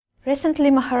Recently,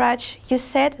 Maharaj, you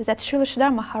said that Srila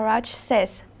Sridhar Maharaj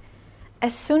says,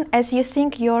 as soon as you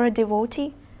think you are a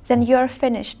devotee, then you are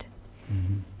finished.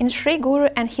 In Sri Guru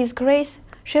and His Grace,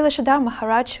 Srila Sridhar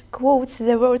Maharaj quotes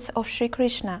the words of Sri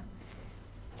Krishna.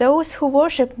 Those who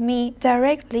worship me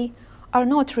directly are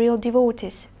not real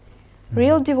devotees.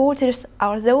 Real devotees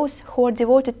are those who are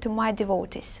devoted to my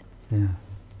devotees. Yeah.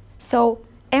 So,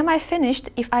 am I finished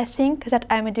if I think that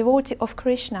I am a devotee of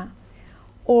Krishna?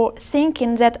 Or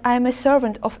thinking that I am a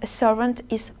servant of a servant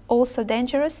is also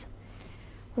dangerous?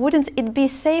 Wouldn't it be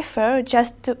safer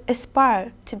just to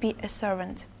aspire to be a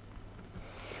servant?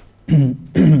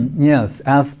 Yes,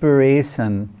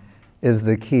 aspiration is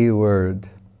the key word.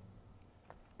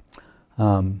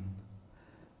 A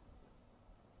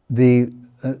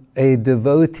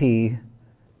devotee,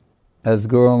 as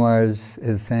Guru Maharaj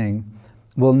is saying,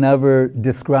 will never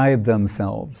describe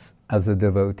themselves as a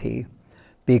devotee,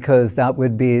 because that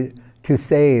would be to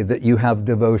say that you have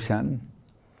devotion.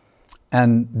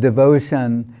 And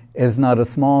devotion is not a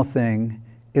small thing,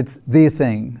 it's the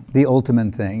thing, the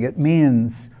ultimate thing. It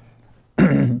means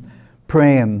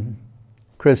prem,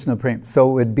 Krishna prem. So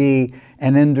it would be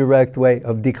an indirect way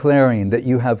of declaring that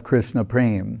you have Krishna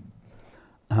prem.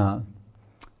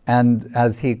 And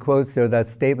as he quotes there, that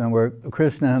statement where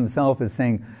Krishna himself is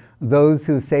saying, those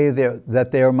who say that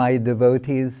they're my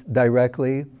devotees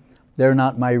directly, they're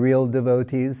not my real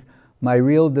devotees. My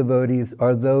real devotees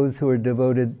are those who are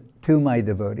devoted to my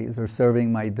devotees, or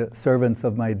serving my servants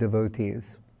of my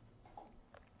devotees.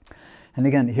 And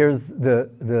again, here's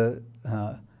the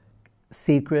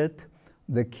secret,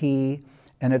 the key,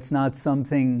 and it's not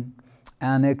something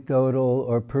anecdotal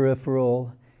or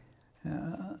peripheral,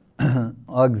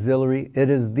 auxiliary. It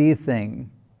is the thing,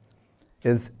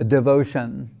 is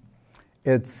devotion.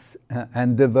 It's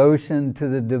and devotion to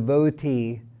the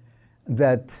devotee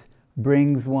that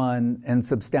brings one in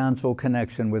substantial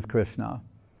connection with Krishna.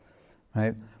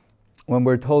 Right? When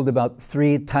we're told about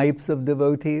 3 types of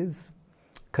devotees,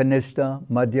 Kanishta,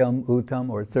 Madhyam, Uttam,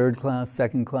 or third class,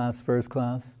 second class, first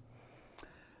class,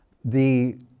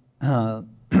 the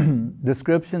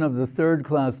description of the third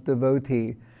class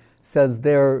devotee says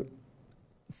their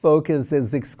focus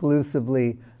is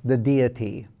exclusively the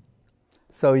deity.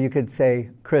 So you could say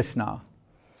Krishna,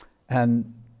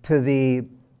 and to the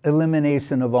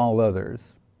elimination of all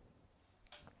others.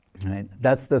 Right?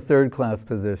 That's the third class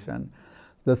position.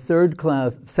 The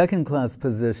second class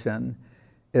position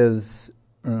is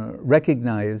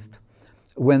recognized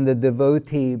when the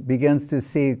devotee begins to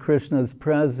see Krishna's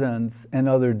presence in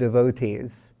other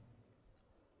devotees.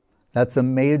 That's a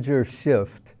major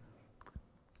shift.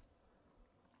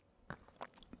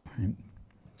 Right?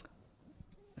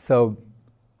 So,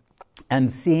 and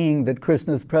seeing that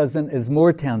Krishna's presence is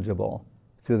more tangible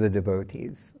through the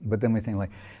devotees. But then we think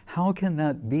like, how can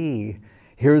that be?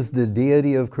 Here's the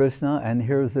deity of Krishna and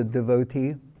here's a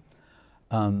devotee.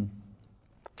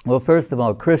 Well, first of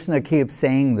all, Krishna keeps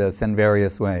saying this in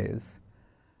various ways.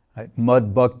 Right?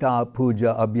 Mad Bhakta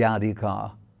Puja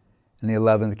Abhyadika, in the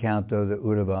 11th canto of the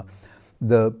Uddhava.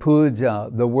 The puja,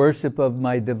 the worship of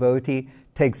my devotee,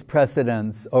 takes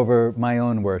precedence over my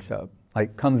own worship,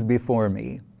 like comes before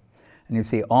me. And you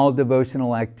see, all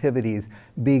devotional activities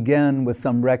begin with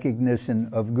some recognition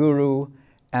of Guru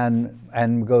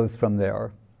and goes from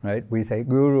there, right? We say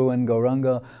Guru and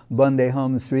Gauranga,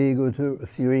 Bandeham, Sri Guru,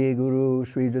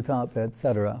 Sri Jatap,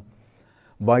 etc.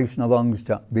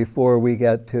 Vaishnavangscha, before we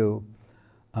get to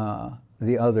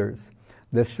the others.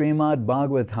 The Srimad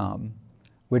Bhagavatam,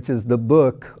 which is the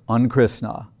book on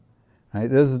Krishna, right?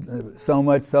 This is so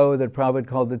much so that Prabhupada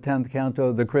called the 10th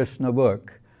canto the Krishna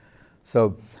book.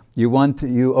 So you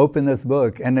open this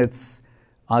book and it's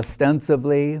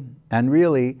ostensibly and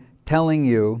really telling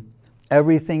you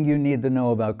everything you need to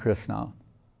know about Krishna.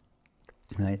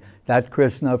 Right? That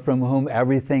Krishna from whom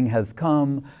everything has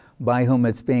come, by whom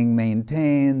it's being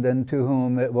maintained, and to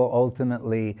whom it will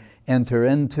ultimately enter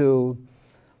into,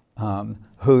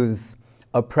 whose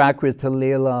aprakrita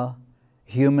lila,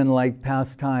 human-like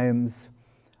pastimes,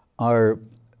 are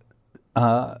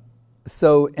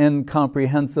so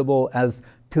incomprehensible as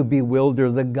to bewilder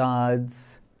the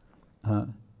gods,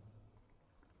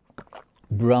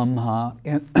 Brahma,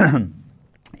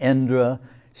 Indra,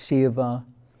 Shiva.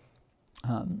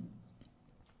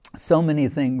 So many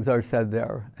things are said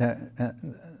there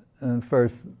in the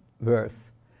first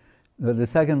verse. The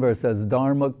second verse says,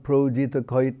 Dharmak projita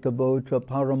kaitabo cha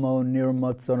paramo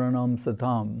nirmatsaranam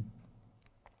satam.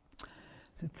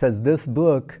 It says this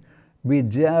book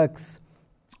rejects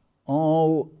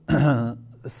all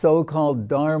so-called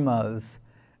dharmas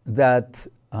that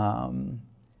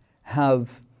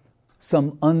have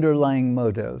some underlying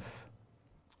motive.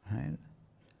 Right?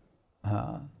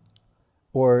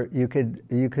 or you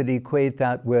could equate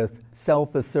that with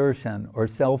self-assertion or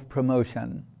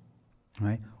self-promotion,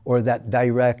 right? Or that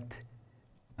direct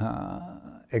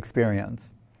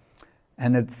experience.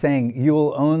 And it's saying you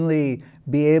will only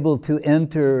be able to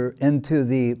enter into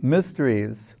the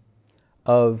mysteries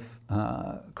of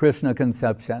Krishna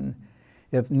conception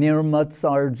if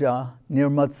nirmatsarja,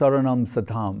 nirmatsaranam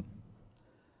satam.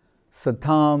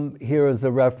 Satam here is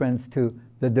a reference to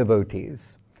the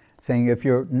devotees, saying if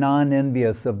you're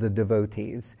non-envious of the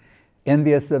devotees,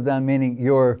 envious of them meaning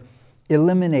you're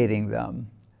eliminating them,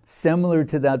 similar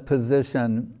to that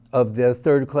position of the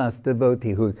third-class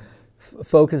devotee who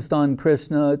focused on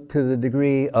Krishna to the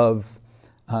degree of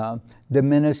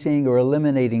diminishing or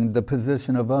eliminating the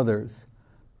position of others.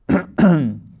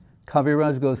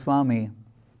 Kaviraj Goswami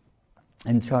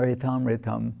in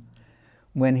Charitamritam,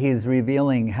 when he's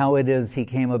revealing how it is he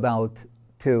came about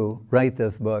to write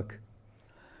this book,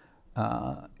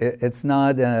 it's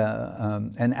not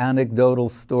an anecdotal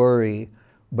story,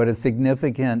 but a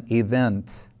significant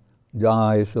event.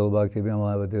 Jai Srila Bhakti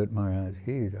Vimala Avadut Maharaj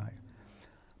Ki Jai.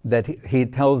 That he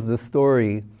tells the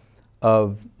story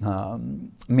of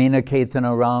Meena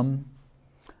Ketanaram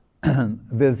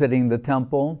visiting the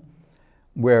temple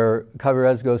where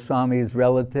Kaviraj Goswami's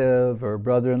relative or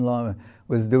brother-in-law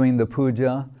was doing the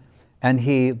puja, and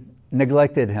he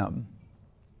neglected him,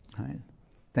 right?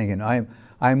 Thinking,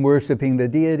 I'm worshiping the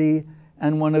deity,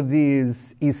 and one of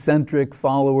these eccentric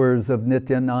followers of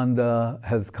Nityananda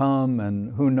has come,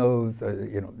 and who knows,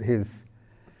 his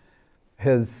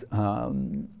how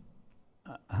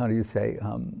do you say,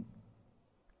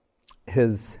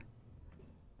 his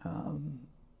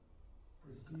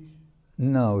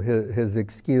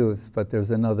excuse, but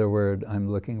there's another word I'm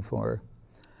looking for,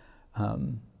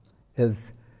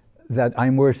 is that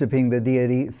I'm worshiping the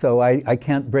deity, so I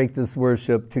can't break this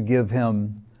worship to give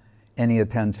him any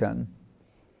attention.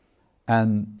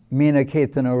 And Meena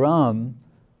Ketanaram,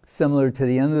 similar to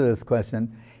the end of this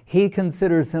question, he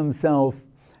considers himself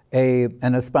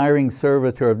an aspiring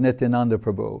servitor of Nityananda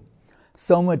Prabhu.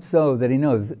 So much so that he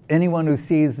knows anyone who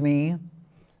sees me,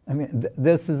 I mean,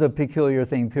 this is a peculiar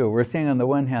thing too. We're saying on the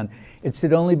one hand, it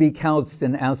should only be couched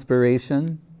in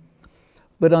aspiration,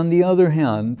 but on the other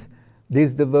hand,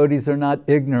 these devotees are not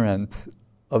ignorant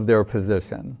of their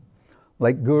position.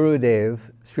 Like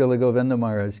Gurudev, Srila Govinda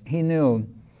Maharaj, he knew,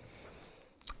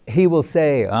 he will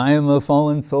say, I am a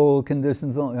fallen soul,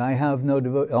 conditions only, I have no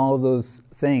devotion, all those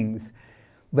things.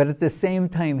 But at the same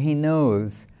time, he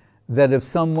knows that if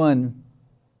someone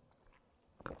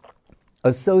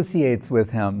associates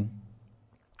with him,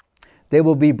 they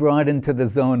will be brought into the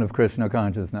zone of Krishna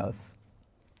consciousness.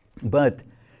 But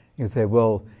you say,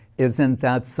 well, isn't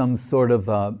that some sort of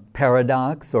a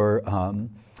paradox or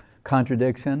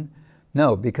contradiction?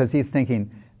 No, because he's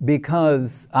thinking,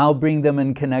 because I'll bring them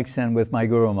in connection with my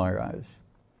Guru Maharaj.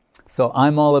 So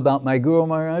I'm all about my Guru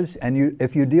Maharaj, and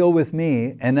if you deal with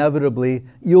me, inevitably,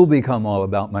 you'll become all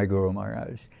about my Guru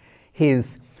Maharaj.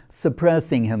 He's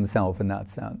suppressing himself in that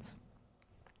sense.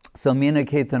 So Meena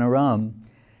Ketanaram,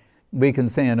 we can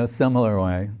say in a similar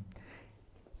way,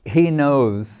 he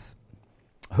knows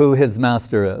who his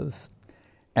master is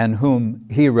and whom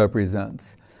he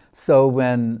represents. So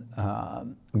when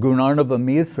Gurnarnava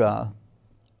Misra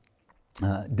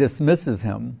dismisses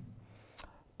him,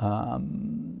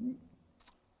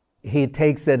 he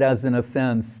takes it as an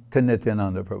offense to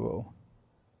Nityananda Prabhu,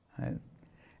 right?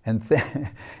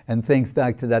 And thinks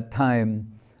back to that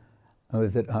time,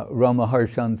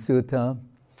 Ramaharshan Sutta,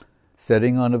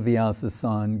 sitting on a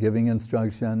Vyasasan, giving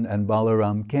instruction, and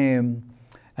Balaram came,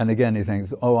 and again he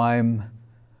thinks, oh, I'm,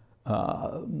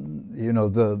 the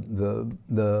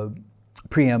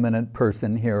preeminent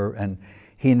person here, and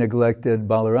he neglected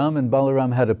Balaram, and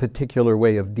Balaram had a particular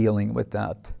way of dealing with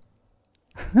that.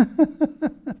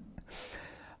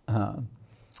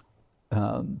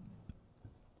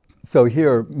 So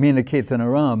here, Meena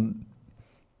Ketanaram,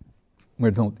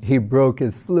 he broke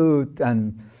his flute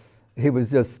and he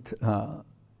was just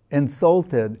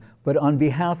insulted, but on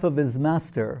behalf of his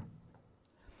master.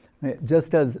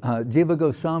 Just as Jiva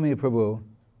Goswami Prabhu,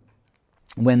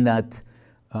 when that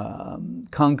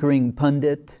conquering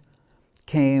Pandit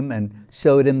came and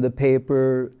showed him the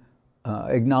paper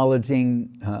acknowledging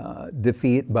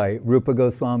defeat by Rupa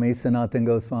Goswami, Sanatana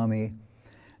Goswami,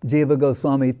 Jiva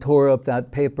Goswami tore up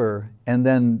that paper and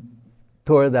then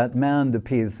tore that man to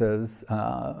pieces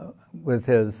with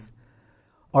his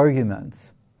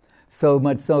arguments. So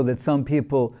much so that some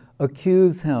people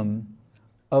accuse him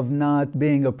of not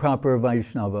being a proper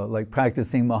Vaishnava, like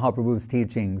practicing Mahaprabhu's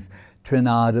teachings,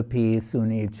 Trinadapi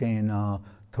Sunichena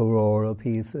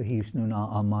Tororapi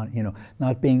Sahishnuna Aman,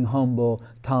 not being humble,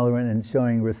 tolerant, and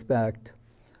showing respect.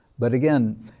 But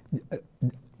again,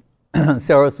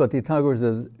 Saraswati Thakur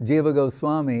says, Jiva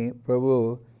Goswami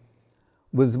Prabhu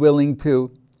was willing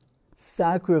to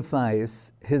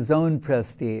sacrifice his own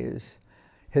prestige,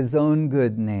 his own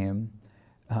good name,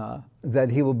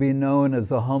 that he will be known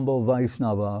as a humble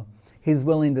Vaishnava. He's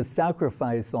willing to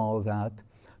sacrifice all of that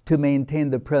to maintain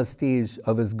the prestige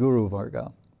of his Guru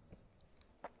Varga.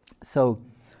 So,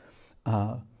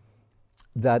 Kaviraj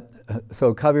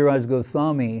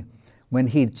Goswami, when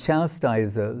he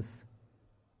chastises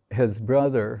his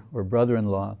brother or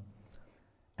brother-in-law,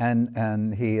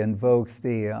 and he invokes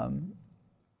the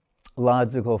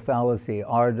logical fallacy,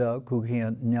 Ardha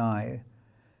Kukhiya Nyai,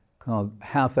 called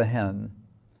half a hen.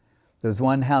 There's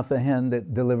one half a hen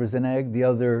that delivers an egg, the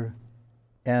other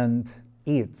end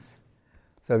eats.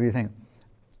 So if you think,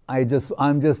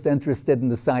 I'm just interested in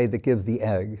the side that gives the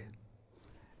egg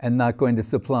and not going to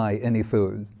supply any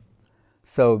food.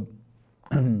 So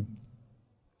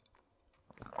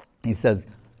he says,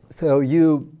 so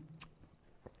you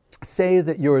say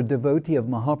that you're a devotee of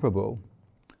Mahaprabhu,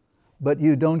 but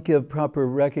you don't give proper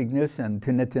recognition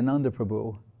to Nityananda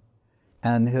Prabhu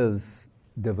and his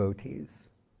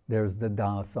devotees. There's the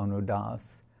Das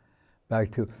Anudas. Back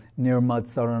to Nirmat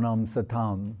Saranam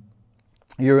Satam.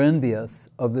 You're envious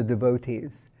of the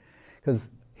devotees.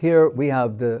 Because here we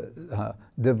have the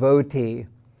devotee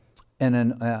in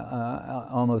an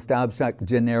almost abstract,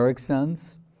 generic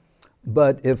sense.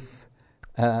 But if,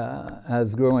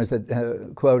 as Guru Maharaj said,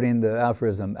 quoting the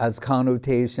aphorism, as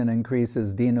connotation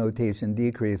increases, denotation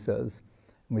decreases.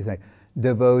 We say,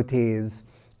 devotees,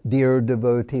 dear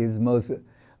devotees, most...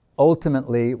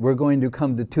 Ultimately, we're going to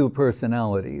come to two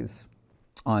personalities.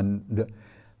 On the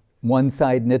one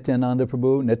side, Nityananda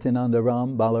Prabhu, Nityananda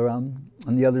Ram, Balaram.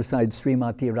 On the other side,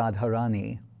 Srimati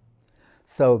Radharani.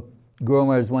 So, Guru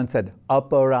Maharaj once said,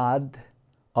 aparadha,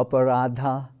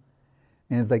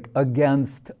 and it's like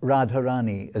against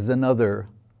Radharani is another,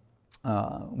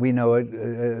 we know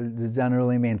it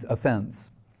generally means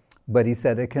offense. But he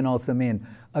said it can also mean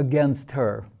against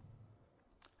her.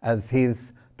 As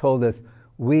he's told us,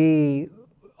 we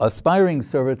aspiring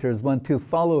servitors want to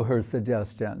follow her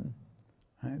suggestion.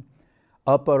 Right?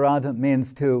 Aparadha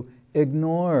means to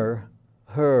ignore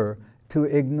her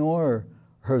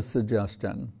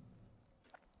suggestion,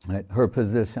 right? Her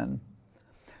position.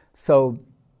 So,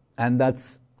 and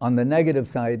that's on the negative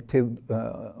side,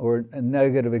 or a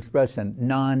negative expression,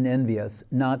 non-envious,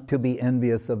 not to be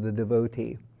envious of the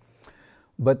devotee.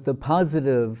 But the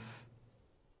positive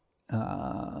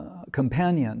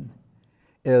companion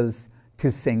is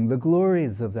to sing the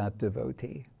glories of that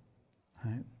devotee,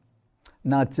 right?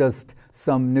 Not just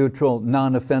some neutral,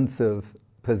 non-offensive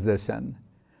position,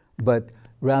 but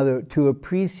rather to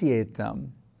appreciate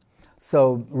them.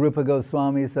 So Rupa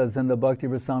Goswami says in the Bhakti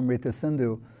Rasamrita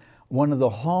Sindhu, one of the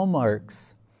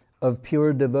hallmarks of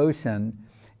pure devotion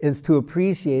is to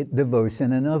appreciate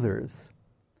devotion in others.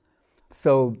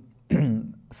 So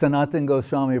Sanatana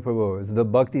Goswami Prabhu is the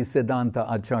Bhakti Siddhanta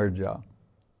Acharya,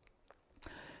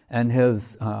 and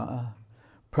his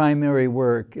primary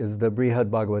work is the Brihad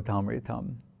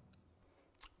Bhagavatamritam.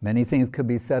 Many things could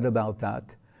be said about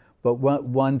that, but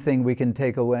one thing we can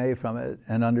take away from it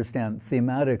and understand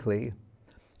thematically,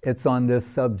 it's on this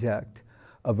subject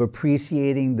of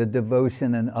appreciating the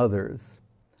devotion in others.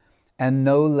 And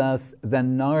no less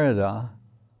than Narada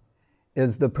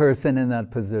is the person in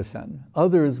that position.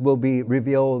 Others will be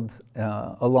revealed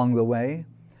along the way,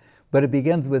 but it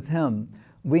begins with him.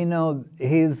 We know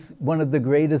he's one of the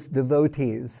greatest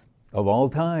devotees of all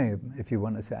time, if you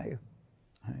want to say.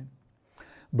 Right?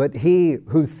 But he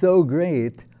who's so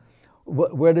great,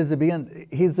 where does it begin?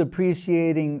 He's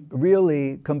appreciating,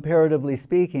 really, comparatively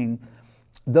speaking,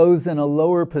 those in a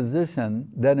lower position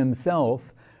than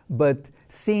himself, but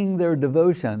seeing their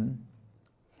devotion.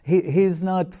 He's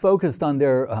not focused on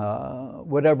their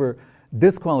whatever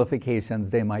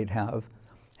disqualifications they might have.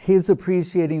 He's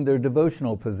appreciating their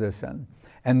devotional position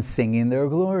and singing their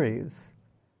glories.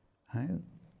 Right?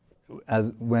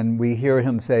 As when we hear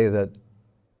him say that,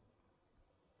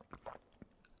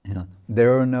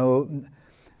 there are no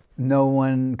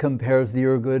one compares to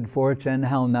your good fortune,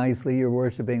 how nicely you're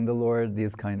worshiping the Lord,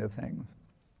 these kind of things.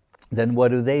 Then what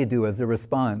do they do as a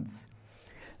response?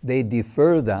 They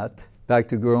defer that back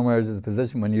to Guru Maharaj's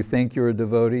position. When you think you're a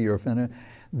devotee, you're finished.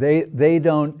 They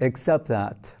don't accept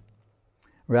that.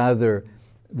 Rather,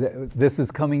 this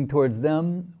is coming towards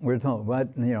them. We're told,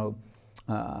 Kana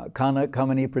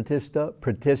Kamani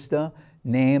Pratishta,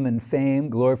 name and fame,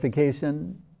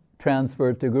 glorification,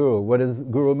 transferred to Guru. What does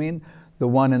Guru mean? The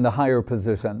one in the higher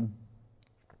position.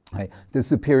 right? The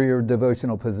superior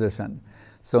devotional position.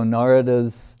 So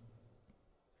Narada's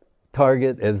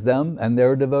target is them and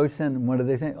their devotion. And what are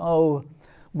they saying? Oh,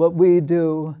 what we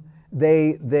do,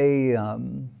 they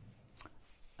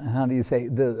how do you say,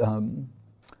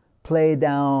 play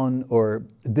down or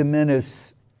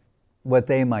diminish what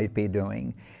they might be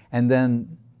doing. And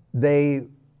then they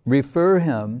refer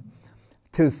him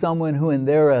to someone who in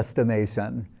their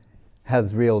estimation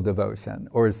has real devotion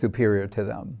or is superior to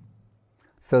them.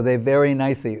 So they very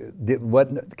nicely,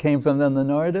 what came from them, the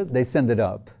Narada, they send it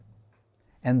up.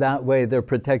 And that way they're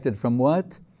protected from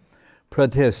what?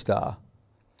 Pratishta,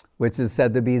 which is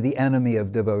said to be the enemy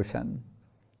of devotion.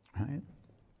 Right?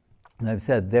 And I've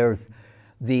said there's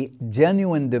the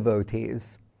genuine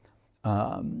devotees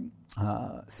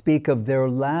speak of their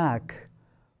lack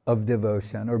of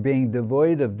devotion or being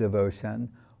devoid of devotion,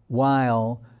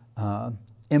 while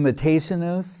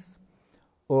imitationists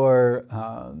or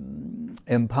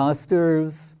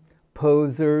imposters,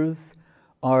 posers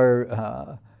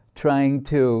are trying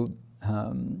to,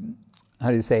 how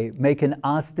do you say, make an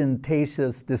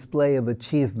ostentatious display of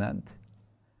achievement,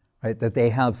 right, that they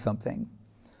have something.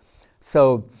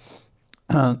 So,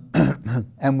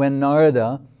 and when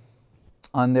Narada,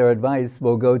 on their advice,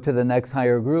 will go to the next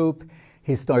higher group,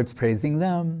 he starts praising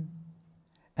them.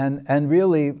 And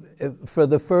really, for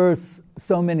the first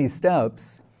so many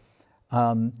steps,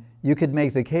 you could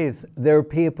make the case there are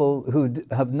people who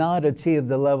have not achieved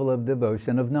the level of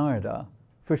devotion of Narada,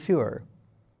 for sure.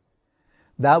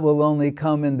 That will only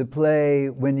come into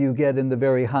play when you get in the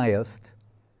very highest,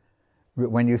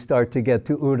 when you start to get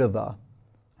to Uddhava.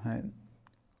 Right?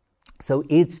 So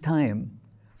each time,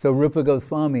 so Rupa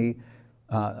Goswami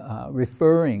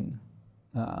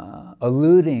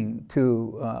alluding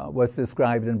to what's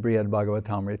described in Brihad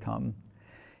Bhagavatamritam,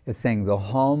 is saying the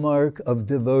hallmark of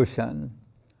devotion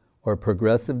or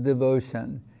progressive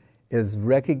devotion is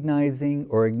recognizing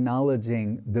or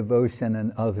acknowledging devotion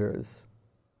in others.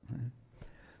 Right?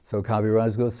 So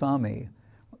Kaviraj Goswami,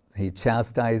 he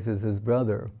chastises his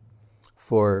brother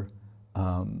for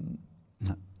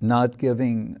not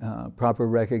giving proper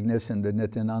recognition to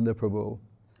Nityananda Prabhu.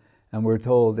 And we're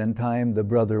told in time the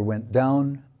brother went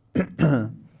down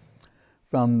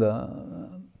from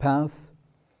the path.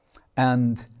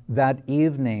 And that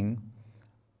evening,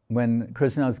 when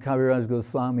Krishna's Kaviraj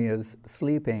Goswami is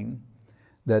sleeping,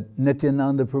 that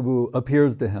Nityananda Prabhu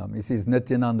appears to him. He sees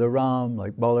Nityananda Ram,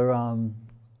 like Balaram,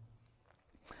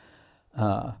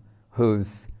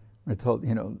 who's, we're told,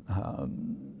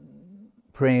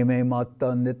 Preme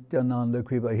Mata Nityananda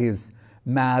Kripa. He's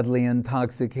madly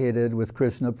intoxicated with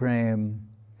Krishna Prem,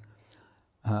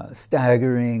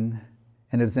 staggering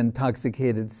in his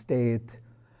intoxicated state.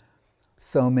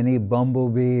 So many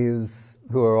bumblebees,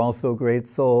 who are also great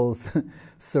souls,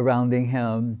 surrounding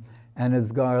him and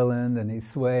his garland, and he's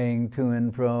swaying to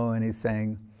and fro, and he's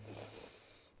saying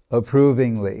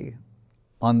approvingly,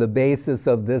 on the basis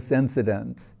of this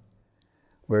incident,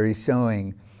 where he's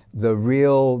showing the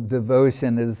real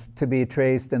devotion is to be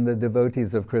traced in the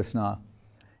devotees of Krishna.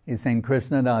 He's saying,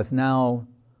 Krishnadas, now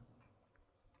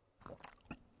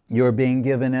you're being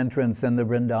given entrance in the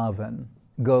Vrindavan.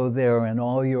 Go there and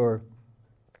all your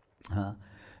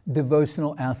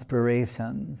devotional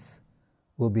aspirations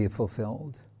will be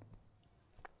fulfilled.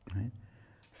 Right?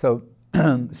 So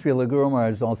Srila Guru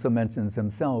Maharaj also mentions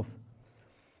himself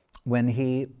when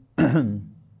he,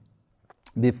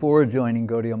 before joining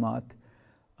Gaudiya Math,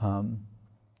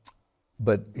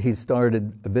 but he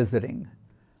started visiting,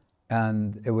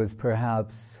 and it was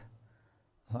perhaps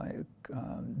like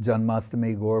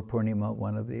Janmastami, Gaur Purnima,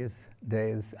 one of these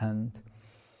days, and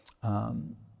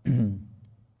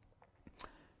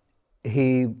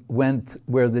he went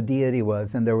where the deity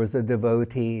was, and there was a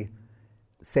devotee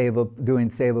doing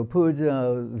Seva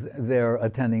Puja there,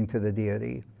 attending to the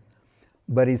deity.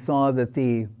 But he saw that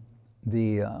the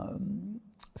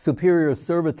superior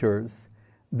servitors,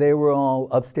 they were all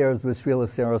upstairs with Srila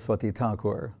Saraswati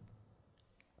Thakur.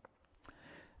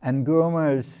 And Guru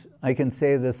Maharaj, I can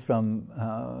say this from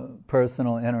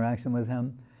personal interaction with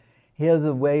him, he has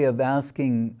a way of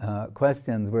asking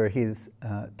questions where he's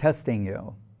testing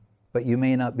you, but you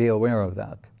may not be aware of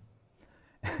that.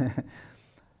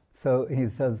 So he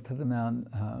says to the man,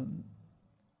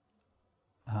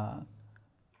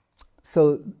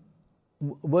 so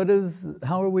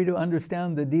how are we to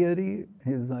understand the deity?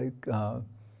 He's like,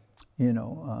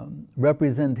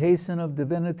 representation of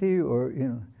divinity, or,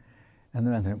 and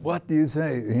the man said, what do you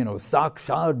say?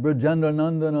 Sakshad Brajendra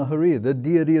Nandana Hari, the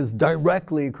deity is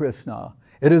directly Krishna.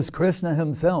 It is Krishna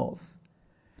himself.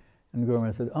 And Guru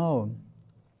Maharaj said, oh,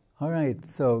 all right,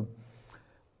 so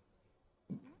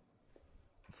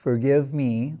forgive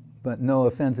me but no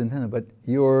offense intended, but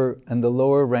you're in the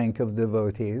lower rank of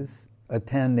devotees,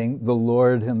 attending the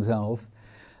Lord himself.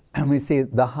 And we see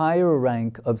the higher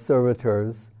rank of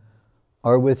servitors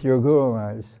are with your Guru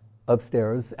Maharaj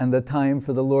upstairs, and the time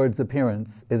for the Lord's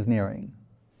appearance is nearing.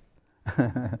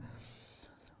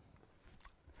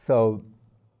 So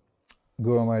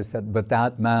Guru Maharaj said, but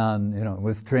that man,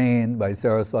 was trained by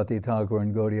Saraswati Thakur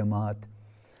and Gaudiya Math.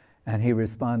 And he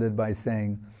responded by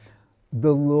saying,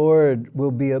 the Lord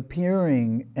will be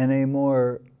appearing in a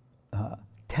more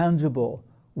tangible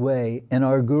way in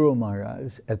our Guru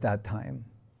Maharaj at that time.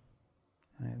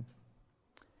 Right?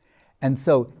 And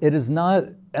so it is not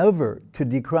ever to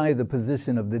decry the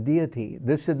position of the deity.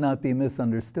 This should not be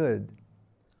misunderstood.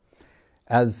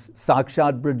 As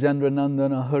Sakshat Brajendra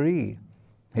Nandana Hari,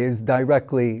 he is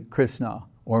directly Krishna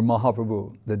or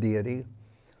Mahaprabhu, the deity.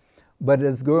 But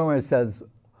as Guru Maharaj says,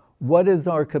 what is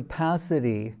our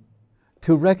capacity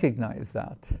to recognize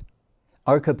that?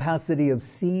 Our capacity of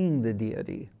seeing the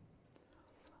deity.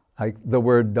 Like the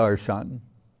word darshan,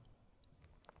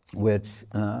 which,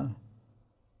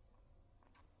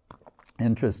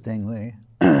 interestingly,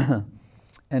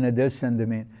 in addition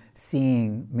to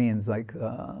seeing means like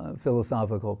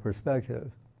philosophical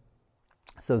perspective.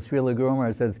 So Srila Guru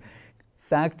Maharaj says,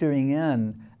 factoring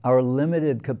in our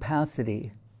limited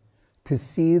capacity to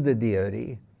see the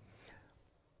deity,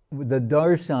 the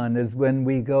darshan is when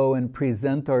we go and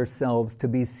present ourselves to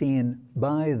be seen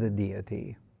by the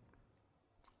deity.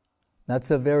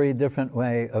 That's a very different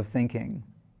way of thinking.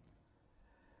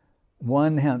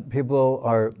 One hand, people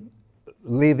are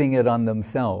leaving it on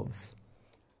themselves,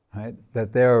 right?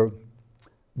 That they're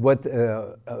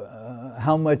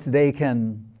how much they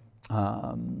can,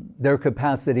 their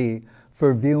capacity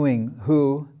for viewing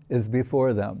who is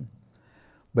before them.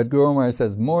 But Guru Maharaj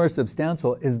says more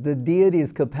substantial is the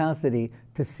deity's capacity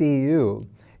to see you.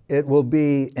 It will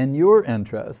be in your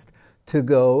interest to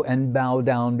go and bow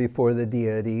down before the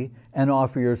deity and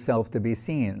offer yourself to be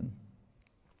seen.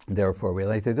 Therefore, we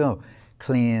like to go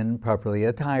clean, properly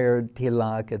attired,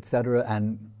 tilak, etc.,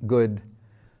 and good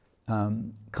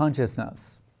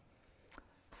consciousness.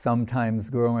 Sometimes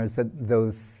Guru Maharaj said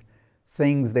those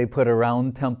things they put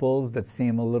around temples that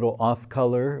seem a little off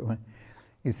color,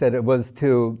 he said it was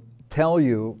to tell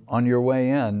you on your way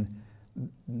in,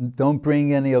 don't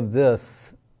bring any of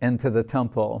this into the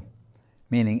temple,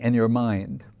 meaning in your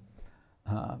mind.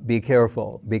 Be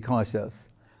careful, be cautious.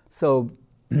 So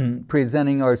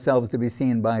presenting ourselves to be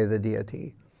seen by the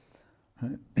deity.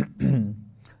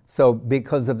 So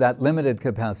because of that limited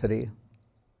capacity,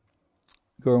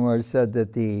 Guru Maharaj said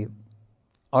that the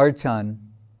archan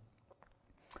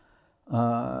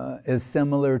is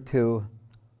similar to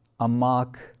a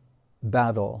mock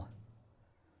battle.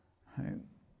 Right?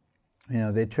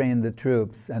 They train the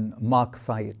troops and mock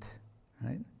fight,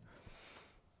 right?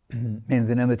 Means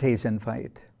an imitation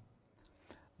fight.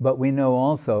 But we know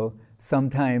also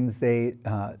sometimes they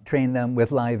train them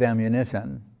with live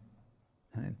ammunition.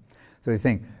 Right? So he's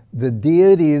saying the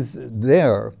deity is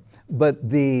there, but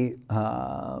the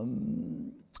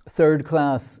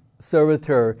third-class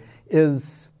servitor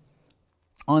is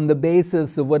on the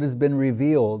basis of what has been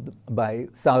revealed by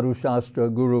Sadhu Shastra,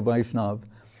 Guru Vaishnav.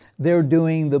 They're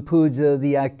doing the puja,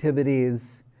 the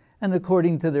activities, and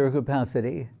according to their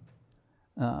capacity,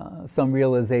 some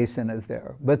realization is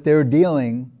there. But they're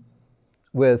dealing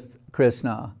with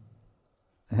Krishna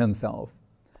himself.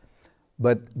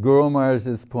 But Guru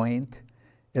Maharaj's point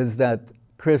is that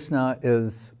Krishna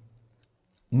is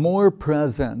more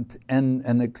present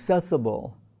and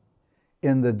accessible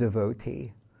in the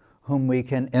devotee whom we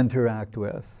can interact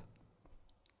with.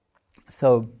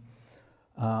 So,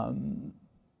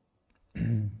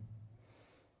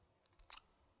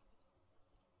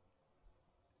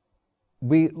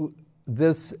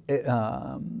 this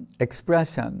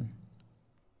expression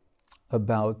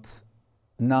about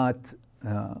not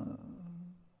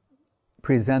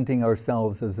presenting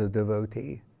ourselves as a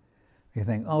devotee, you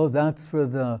think, oh, that's for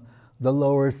the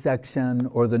lower section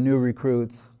or the new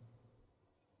recruits.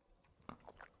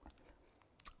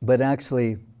 But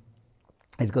actually,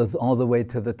 it goes all the way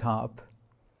to the top.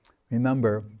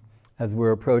 Remember, as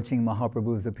we're approaching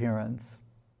Mahaprabhu's appearance,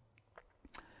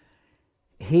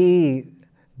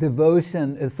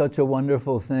 devotion is such a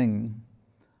wonderful thing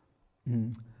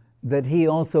that he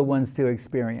also wants to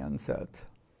experience it.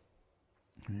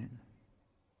 Right?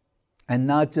 And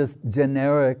not just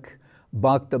generic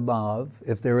bhakta bhav,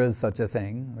 if there is such a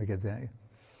thing, we could say,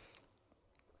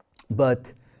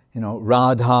 but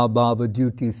Radha Bhava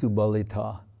Duty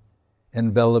Subalita,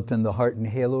 enveloped in the heart and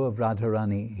halo of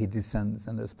Radharani, he descends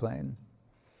in this plane.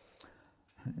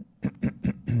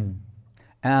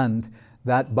 And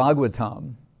that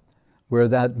Bhagavatam, where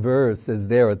that verse is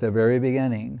there at the very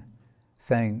beginning,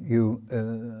 saying you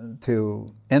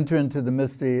to enter into the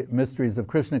mysteries of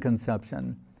Krishna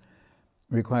conception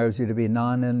requires you to be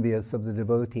non-envious of the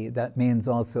devotee. That means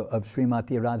also of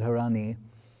Srimati Radharani.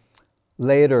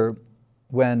 Later,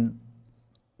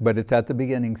 but it's at the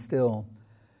beginning still,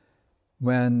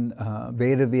 when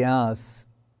Vedavyas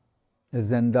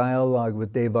is in dialogue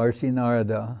with Devarshi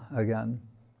Narada again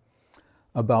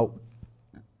about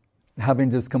having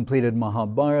just completed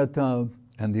Mahabharata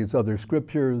and these other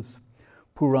scriptures,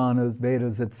 Puranas,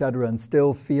 Vedas, etc., and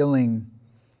still feeling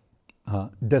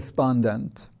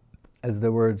despondent, as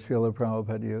the word Srila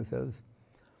Prabhupada uses.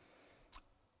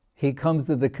 He comes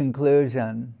to the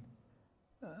conclusion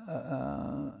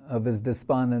of his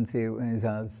despondency when he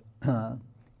says,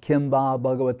 Kimba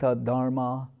Bhagavata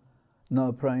Dharma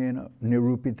na prayena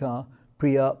nirupita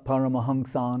priya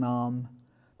paramahangsanam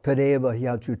tadeva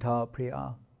hyachuta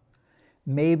priya.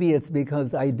 Maybe it's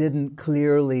because I didn't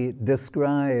clearly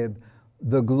describe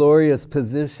the glorious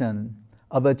position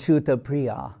of Achyuta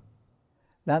Priya.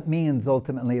 That means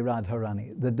ultimately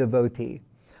Radharani, the devotee.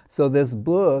 So this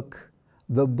book,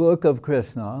 the book of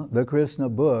Krishna, the Krishna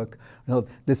book,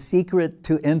 the secret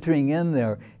to entering in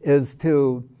there is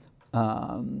to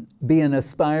be an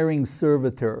aspiring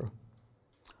servitor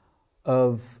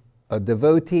of a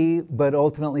devotee, but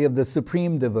ultimately of the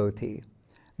supreme devotee.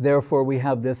 Therefore, we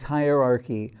have this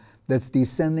hierarchy that's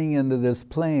descending into this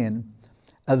plane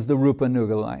as the Rupa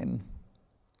Nuga line.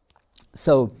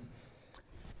 So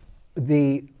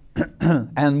when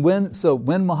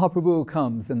Mahaprabhu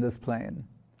comes in this plane,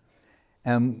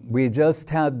 and we just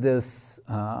had this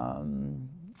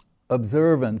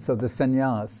observance of the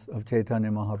sannyas of Chaitanya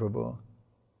Mahaprabhu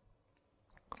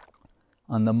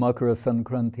on the Makara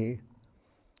Sankranti.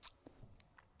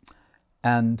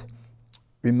 And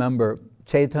remember,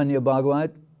 Chaitanya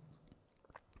Bhagavat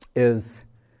is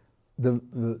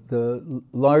the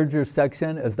larger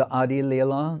section is the Adi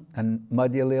Leela and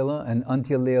Madhya Leela, and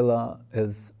Antya Leela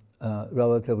is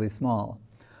relatively small.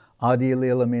 Adi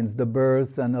Leela means the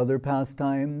birth and other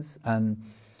pastimes, and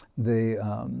the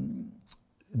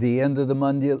end of the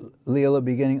Madhya Leela,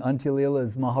 beginning Antya Leela,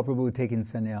 is Mahaprabhu taking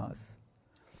sannyas.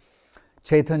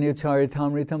 Chaitanya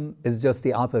Charitamritam is just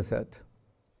the opposite.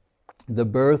 The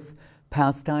birth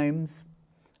pastimes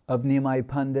of Nimai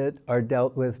Pandit are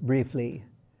dealt with briefly,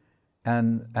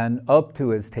 and up to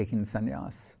his taking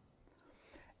sannyas.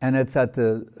 And it's at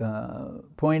the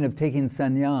point of taking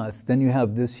sannyas, then you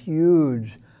have this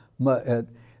huge Madhya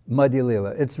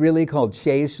Leela. It's really called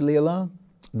Shesh Leela,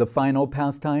 the final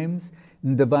pastimes,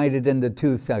 and divided into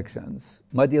two sections.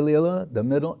 Madhya Leela, the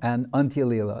middle, and Antya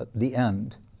Leela, the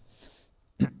end.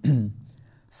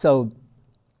 So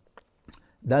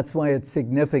that's why it's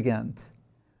significant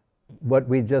what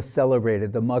we just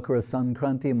celebrated, the Makara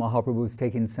Sankranti, Mahaprabhu's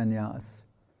taking sannyas.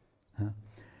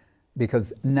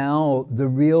 Because now the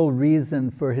real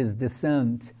reason for his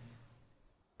descent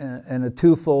in a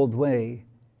twofold way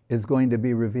is going to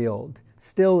be revealed.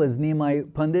 Still, as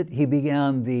Nimai Pandit, he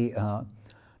began the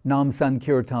Nam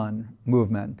Sankirtan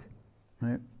movement,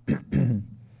 right?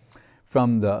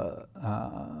 From the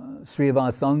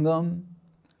Srivasangam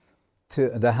to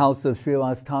the house of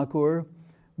Srivas Thakur,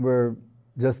 where,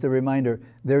 just a reminder,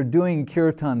 they're doing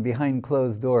kirtan behind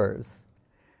closed doors.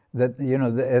 That,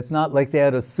 it's not like they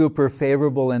had a super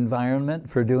favorable environment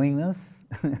for doing this.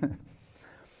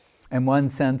 In one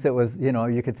sense, it was,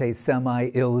 you could say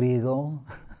semi-illegal.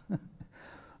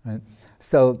 Right?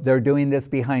 So they're doing this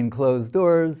behind closed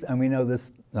doors, and we know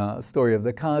this story of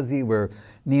the Qazi, where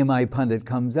Nimai Pandit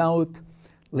comes out,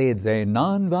 leads a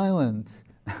non-violent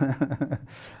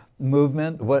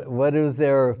movement. What is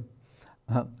their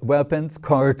weapons?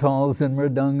 Kartals and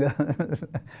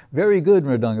mridanga. Very good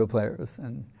mridanga players,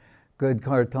 and good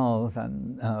kartals,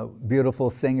 and beautiful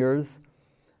singers.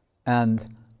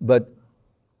 But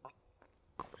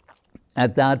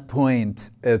at that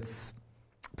point, it's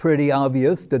pretty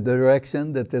obvious the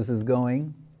direction that this is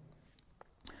going.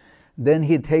 Then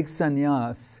he takes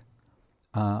sannyas,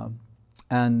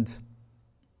 and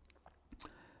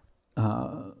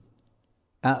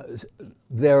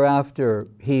thereafter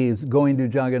he's going to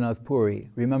Jagannath Puri.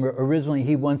 Remember, originally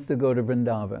he wants to go to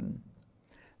Vrindavan.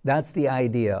 That's the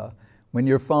idea. When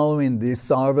you're following the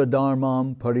Sarva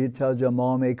Dharmam Parichaja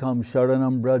Mamekam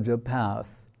Sharanam Braja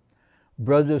path,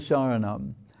 Braja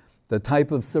Sharanam, the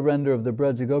type of surrender of the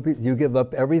Braja Gopis, you give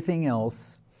up everything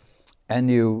else and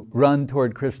you run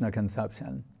toward Krishna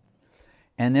conception.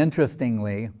 And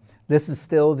interestingly, this is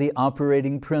still the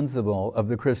operating principle of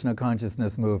the Krishna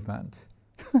consciousness movement.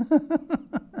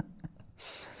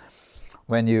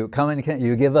 when you come in,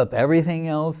 you give up everything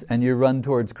else and you run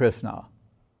towards Krishna.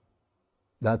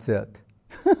 That's it.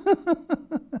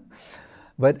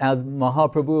 But as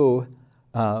Mahaprabhu,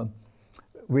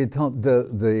 we told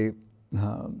the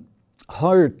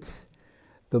heart,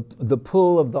 the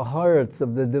pull of the hearts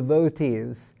of the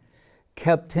devotees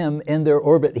kept him in their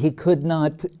orbit. He could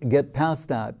not get past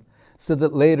that. So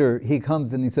that later he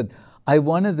comes and he said, I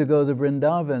wanted to go to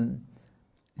Vrindavan.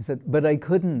 He said, but I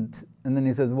couldn't. And then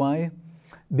he says, why?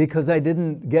 Because I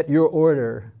didn't get your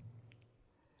order.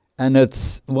 And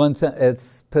it's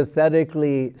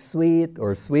pathetically sweet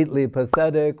or sweetly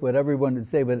pathetic, whatever you want to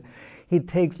say, but he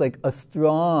takes like a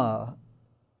straw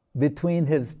between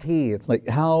his teeth. Like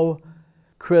how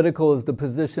critical is the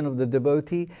position of the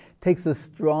devotee? Takes a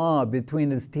straw between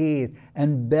his teeth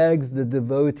and begs the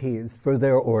devotees for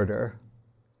their order.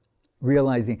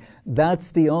 Realizing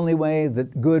that's the only way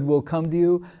that good will come to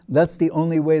you, that's the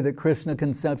only way that Krishna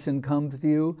conception comes to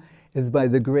you, is by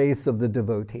the grace of the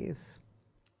devotees,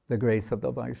 the grace of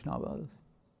the Vaishnavas.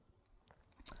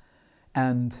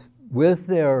 And with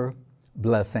their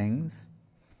blessings,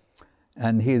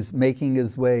 and he's making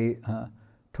his way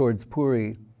towards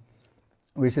Puri,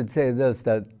 we should say this,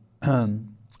 that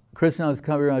Krishnadas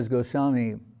Kaviraj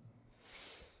Goswami,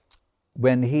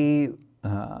 when he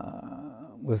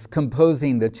was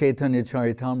composing the Chaitanya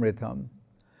Charitamritam,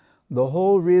 the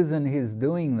whole reason he's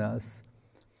doing this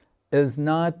is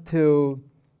not to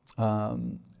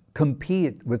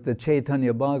compete with the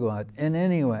Chaitanya Bhagavat in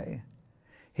any way.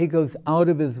 He goes out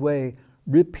of his way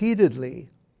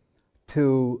repeatedly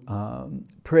to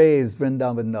praise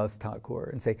Vrindavan Das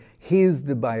Thakur and say, he's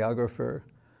the biographer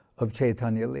of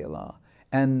Chaitanya Leela.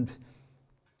 And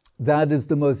that is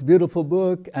the most beautiful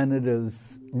book, and it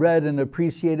is read and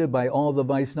appreciated by all the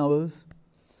Vaishnavas.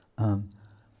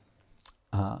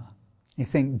 He's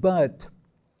saying, but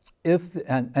if,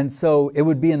 and so it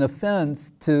would be an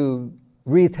offense to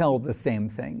retell the same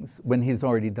things when he's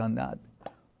already done that.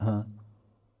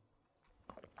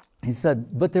 He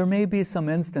said, but there may be some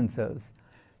instances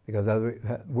because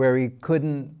where he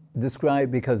couldn't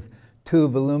describe because too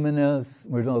voluminous,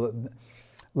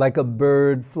 like a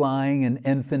bird flying an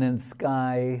infinite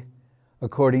sky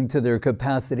according to their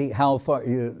capacity, how far,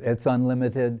 it's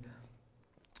unlimited.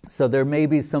 So there may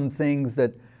be some things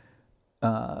that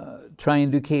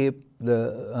trying to keep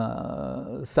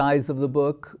the size of the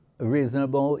book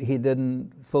reasonable, he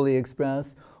didn't fully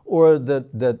express, or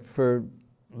that for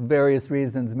various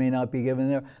reasons may not be given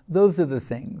there. Those are the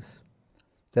things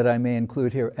that I may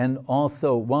include here. And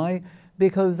also, why?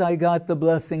 Because I got the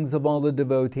blessings of all the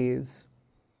devotees.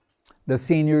 The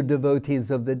senior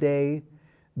devotees of the day,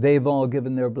 they've all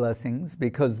given their blessings,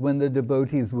 because when the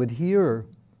devotees would hear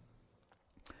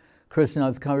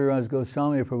Krishnadas Kaviraj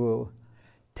Goswami Prabhu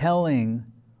telling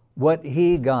what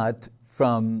he got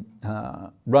from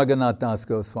Raghunath Das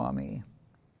Goswami.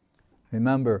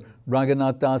 Remember,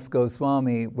 Raghunath Das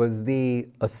Goswami was the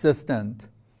assistant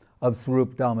of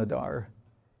Swarup Damodar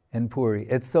in Puri.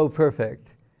 It's so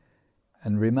perfect.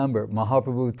 And remember,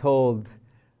 Mahaprabhu told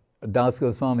Das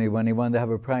Goswami when he wanted to have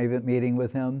a private meeting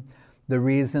with him, the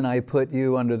reason I put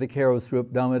you under the care of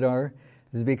Swarup Damodar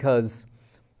is because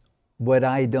what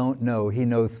I don't know, he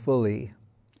knows fully.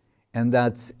 And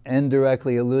that's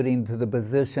indirectly alluding to the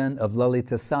position of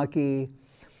Lalita Saki,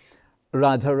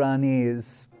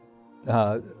 Radharani's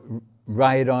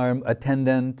right arm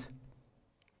attendant,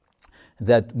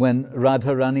 that when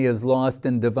Radharani is lost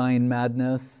in divine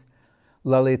madness,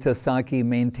 Lalita Saki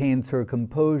maintains her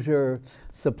composure,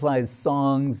 supplies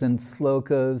songs and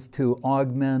slokas to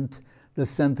augment the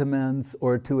sentiments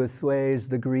or to assuage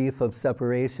the grief of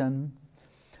separation.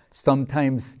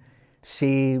 Sometimes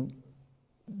she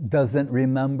doesn't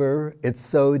remember. It's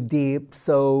so deep,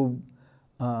 so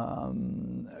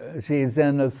she's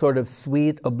in a sort of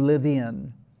sweet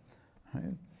oblivion.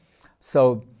 Right?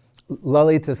 So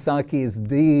Lalita Saki is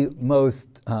the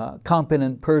most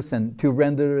competent person to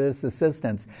render this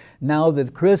assistance. Now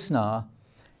that Krishna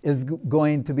is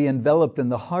going to be enveloped in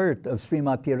the heart of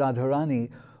Srimati Radharani,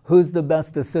 who's the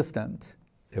best assistant?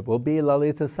 It will be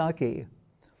Lalita Saki.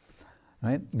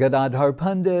 Right? Gadadhar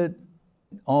Pandit,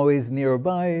 always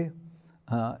nearby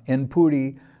in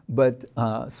Puri, but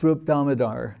Swarup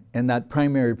Damodar in that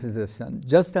primary position,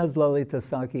 just as Lalita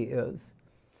Saki is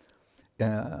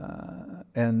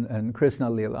in Krishna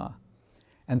Leela.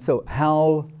 And so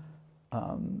how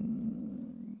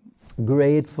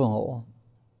grateful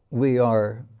we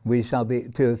shall be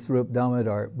to Swarup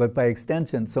Damodar, but by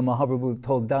extension, so Mahaprabhu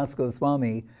told Das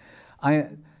Goswami,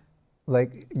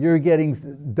 you're getting,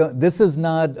 this is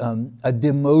not a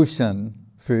demotion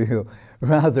for you,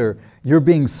 rather, you're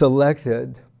being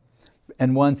selected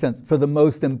in one sense, for the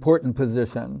most important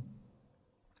position.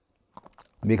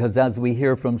 Because as we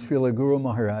hear from Srila Guru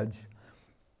Maharaj,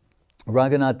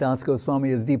 Raghunath Das Goswami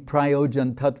is the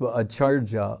Prayojan Tattva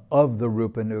Acharya of the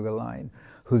Rupa Nuga line,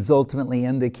 who's ultimately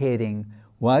indicating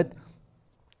what?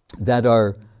 That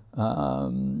our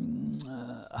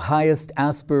highest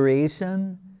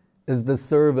aspiration is the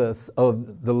service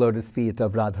of the lotus feet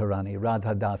of Radharani,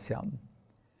 Radha Dasyam.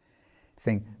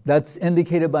 Saying that's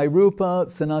indicated by Rupa,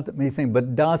 Sanatana, he's saying,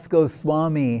 but Das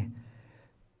Goswami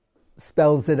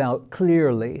spells it out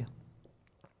clearly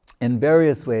in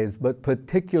various ways, but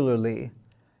particularly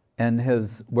in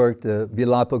his work, the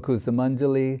Vilapa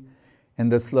Kusumanjali, in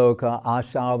the sloka,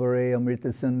 Ashavare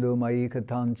Amrita Sindhu Mai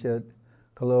Katanchit,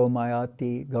 Kalo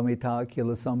Mayati Gamita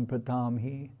Kila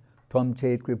Sampratamhi, Tvam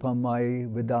Chet Kripam Mai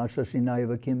Vidasha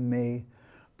Shinaiva Kimme,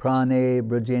 Prane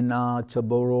Brajena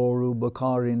Chabororu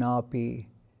Bakarinapi.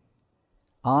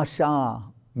 Asha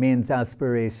means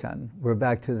aspiration. We're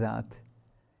back to that.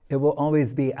 It will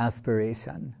always be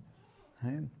aspiration.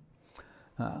 Right?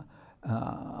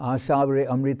 Ashavare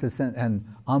Amrita Sindhu, and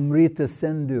Amrita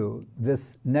Sindhu,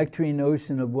 this nectarine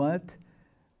ocean of what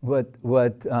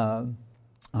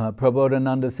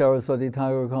Prabodhananda Saraswati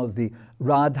Thakur calls the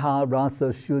Radha Rasa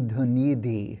Shuddha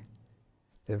Nidhi,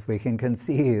 if we can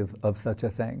conceive of such a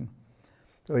thing.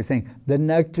 So he's saying the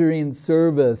nectarine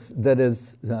service that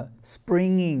is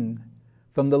springing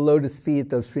from the lotus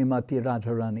feet of Srimati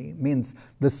Radharani means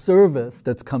the service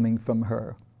that's coming from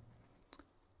her.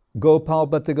 Gopal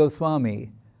Bhatta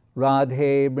Goswami,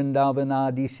 Radhe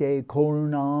Vrindavanadishe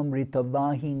Korunamrita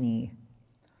Vahini.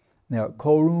 Now,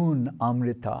 Korun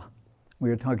Amrita. We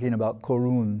were talking about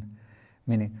Korun,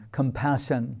 meaning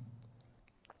compassion.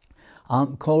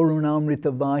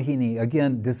 Korunamrita Vahini,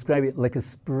 again, describe it like a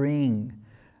spring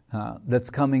that's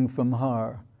coming from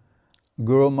her.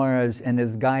 Guru Maharaj in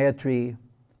his Gayatri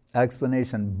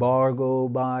explanation,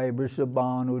 Bhargo Bhai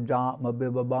Vrishabhanu Jatma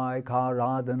Bibabai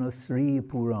Karadana Sri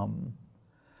Puram.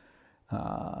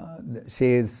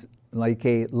 She is like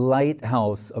a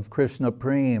lighthouse of Krishna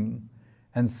Prem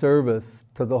and service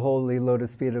to the holy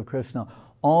lotus feet of Krishna.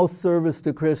 All service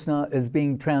to Krishna is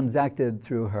being transacted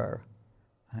through her.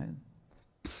 Right?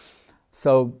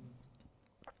 So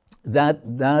that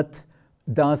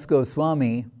Das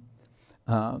Goswami,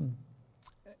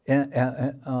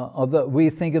 although we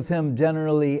think of him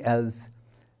generally as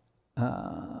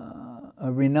a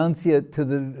renunciate to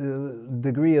the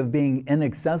degree of being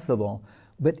inaccessible,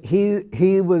 but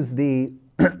he was the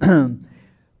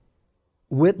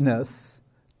witness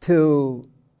to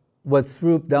what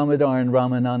Swarup Damodar and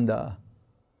Ramananda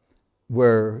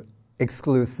were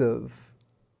exclusive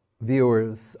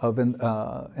viewers of in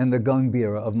the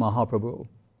Gangbhira of Mahaprabhu.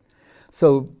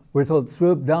 So we're told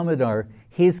Swarup Damodar,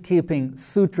 he's keeping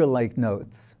sutra-like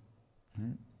notes.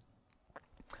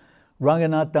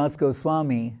 Raghunath Das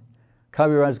Goswami,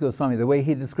 Kaviraj Goswami, the way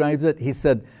he describes it, he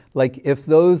said, like if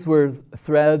those were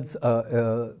threads,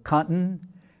 cotton,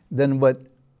 then what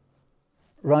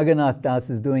Raghunath Das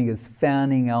is doing is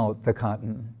fanning out the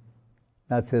cotton.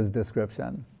 That's his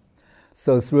description.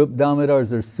 So Swarup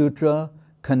Damodar's are sutra,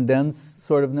 condensed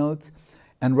sort of notes,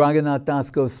 and Raghunath Das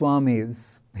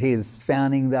Goswami's, he's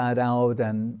fanning that out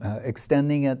and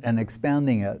extending it and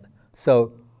expanding it.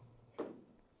 So,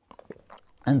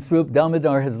 and Swarup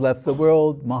Damodar has left the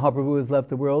world, Mahaprabhu has left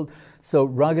the world, so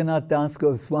Raghunath Das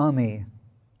Goswami,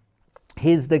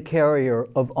 he's the carrier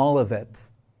of all of it.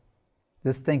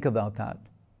 Just think about that.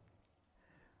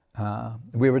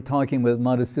 We were talking with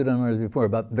Madhusudan Maharaj before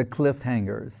about the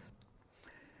cliffhangers.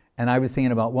 And I was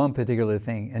thinking about one particular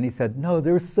thing, and he said, no,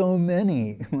 there's so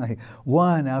many, like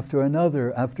one after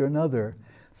another after another.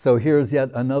 So here's yet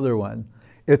another one.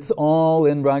 It's all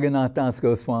in Raghunath Das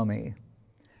Goswami.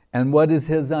 And what is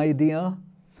his idea?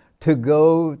 To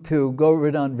go to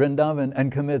Govardhan, Vrindavan,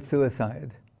 and commit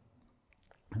suicide.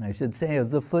 And I should say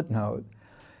as a footnote,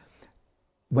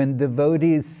 when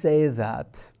devotees say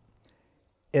that,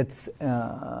 it's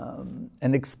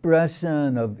an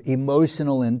expression of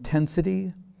emotional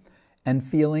intensity and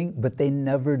feeling, but they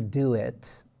never do it,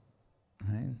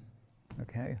 right?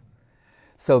 Okay?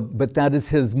 So, but that is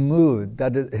his mood.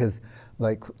 That is his,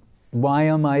 like, why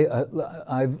am I,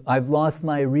 I've lost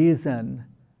my reason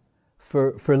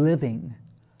for living,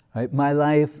 right? My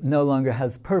life no longer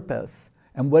has purpose.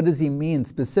 And what does he mean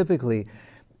specifically?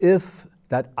 If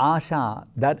that asha,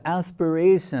 that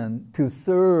aspiration to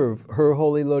serve her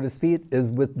holy lotus feet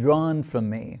is withdrawn from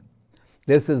me.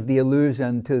 This is the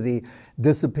allusion to the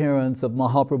disappearance of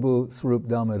Mahaprabhu Swarup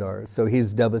Damodar. So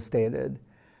he's devastated,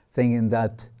 thinking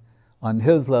that on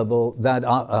his level, that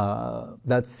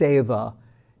seva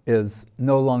is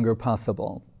no longer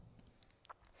possible.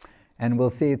 And we'll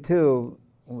see too,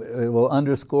 it will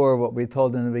underscore what we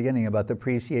told in the beginning about the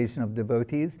appreciation of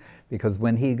devotees, because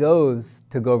when he goes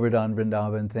to Govardhan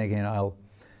Vrindavan thinking, I'll,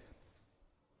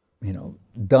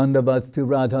 Dandavats to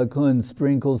Radha Kund,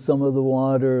 sprinkle some of the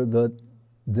water, the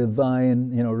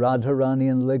divine, Radharani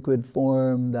in liquid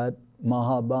form, that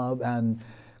Mahabhav, and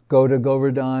go to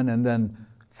Govardhan and then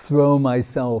throw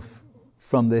myself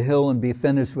from the hill and be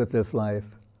finished with this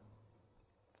life.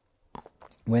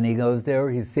 When he goes there,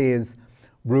 he sees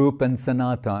Rup and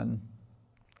Sanatan.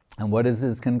 And what is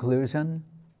his conclusion?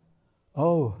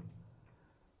 Mahaprabhu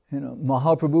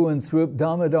and Swarup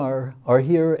Damodar are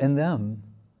here in them.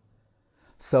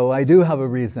 So I do have a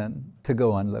reason to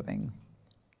go on living.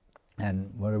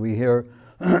 And what do we hear?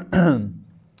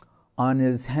 On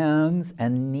his hands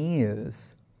and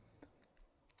knees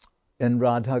in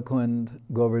Radha Kund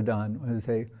Govardhan, what does it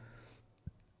say?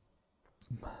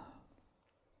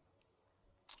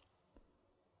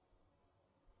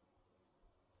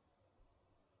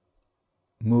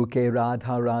 Mukhe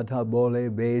Radha Radha Bole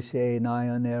Beshe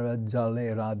Nayanera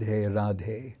Jale Radhe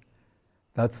Radhe.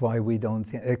 That's why we don't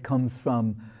see it. It comes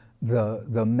from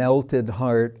the melted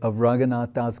heart of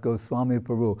Raghunath Das Goswami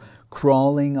Prabhu,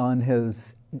 crawling on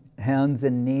his hands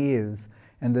and knees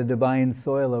in the divine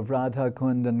soil of Radha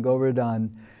Kund and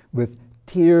Govardhan, with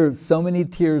tears, so many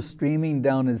tears streaming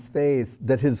down his face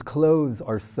that his clothes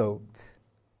are soaked.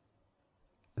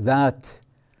 That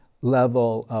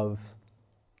level of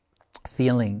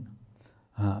feeling.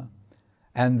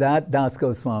 And that Das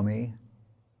Goswami,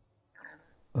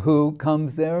 who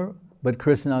comes there but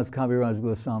Krishna's Kaviraj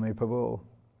Goswami Prabhu,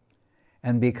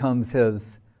 and becomes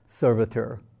his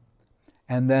servitor.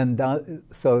 And then,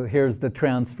 so here's the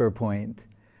transfer point.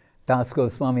 Das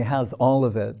Goswami has all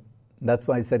of it. That's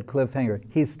why I said cliffhanger.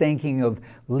 He's thinking of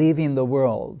leaving the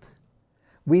world.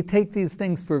 We take these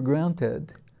things for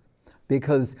granted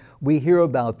because we hear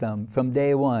about them from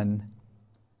day one.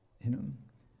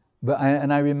 But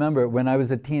I remember when I was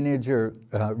a teenager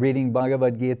reading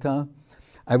Bhagavad Gita,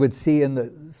 I would see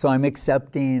so I'm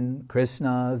accepting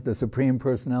Krishna as the Supreme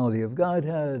Personality of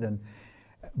Godhead,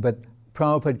 but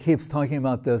Prabhupada keeps talking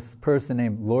about this person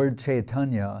named Lord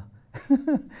Chaitanya.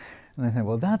 And I think,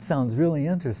 well, that sounds really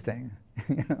interesting.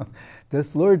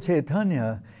 This Lord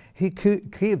Chaitanya, he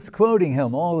keeps quoting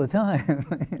him all the time.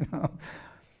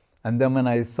 And then when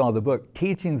I saw the book,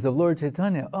 Teachings of Lord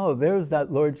Chaitanya, there's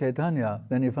that Lord Chaitanya.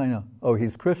 Then you find out,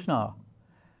 he's Krishna.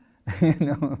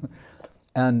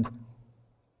 And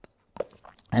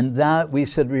that we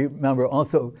should remember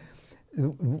also.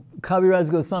 Kaviraj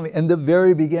Goswami, in the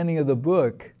very beginning of the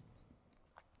book,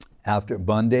 after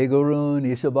Bande Gurun,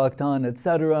 Isha Bhaktan,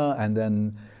 etc., and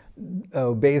then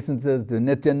obeisances to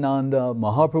Nityananda,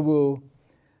 Mahaprabhu,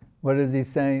 what does he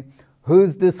say?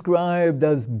 Who's described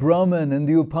as Brahman in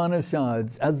the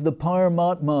Upanishads, as the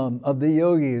Paramatma of the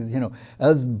yogis,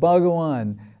 as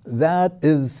Bhagavan, that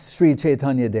is Sri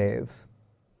Chaitanya Dev.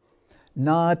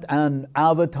 Not an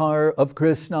avatar of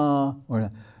Krishna,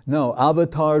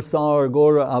 avatar Sar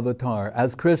Gora avatar.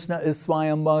 As Krishna is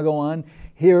Swayam Bhagavan,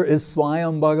 here is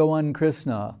Swayam Bhagavan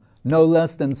Krishna, no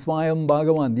less than Swayam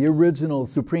Bhagavan, the original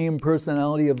Supreme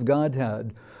Personality of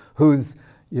Godhead, whose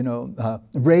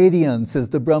radiance is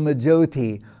the Brahma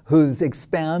Jyoti, who's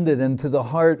expanded into the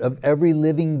heart of every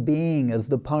living being as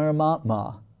the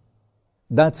Paramatma.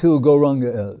 That's who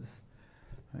Gauranga is.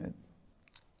 Right?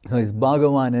 So he's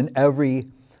Bhagavan in every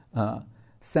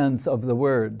sense of the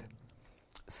word.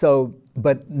 So,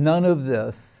 but none of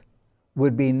this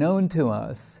would be known to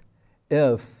us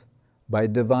if, by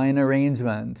divine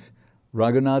arrangement,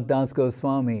 Raghunath Das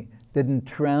Goswami didn't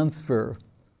transfer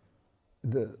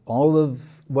all of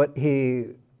what he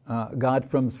got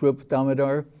from Swarup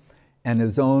Damodar and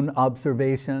his own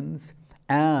observations,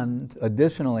 and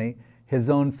additionally, his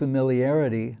own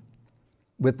familiarity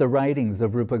with the writings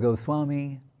of Rupa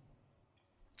Goswami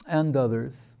and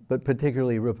others, but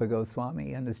particularly Rupa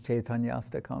Goswami and his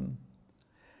Chaitanyastakam.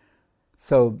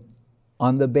 So,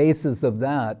 on the basis of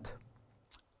that,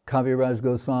 Kaviraj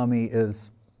Goswami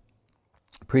is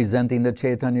presenting the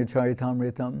Chaitanya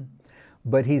Charitamritam,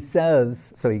 but he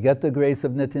says, so you get the grace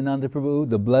of Nityananda Prabhu,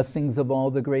 the blessings of all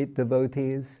the great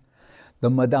devotees, the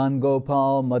Madan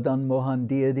Gopal, Madan Mohan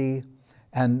deity,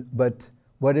 but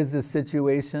what is the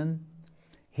situation?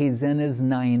 He's in his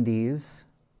 90s,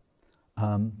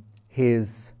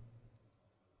 he's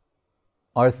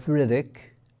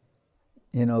arthritic,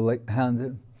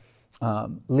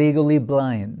 legally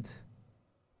blind.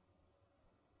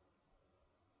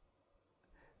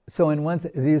 So in one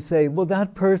sense, you say, well,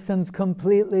 that person's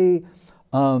completely,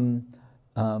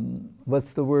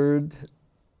 what's the word?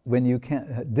 When you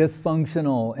can't,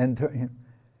 dysfunctional.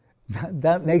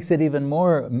 that makes it even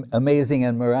more amazing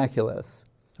and miraculous.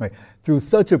 Right? Through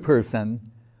such a person,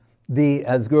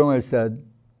 as Guru Maharaj said,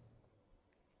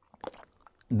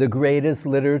 the greatest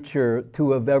literature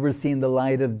to have ever seen the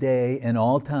light of day in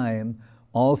all time,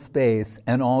 all space,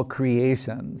 and all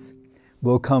creations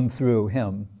will come through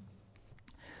him.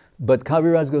 But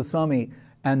Kaviraj Goswami,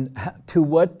 and to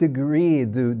what degree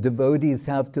do devotees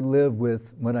have to live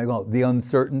with what I call the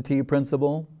uncertainty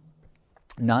principle,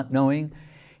 not knowing?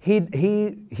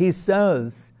 He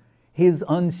says he's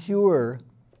unsure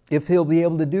if he'll be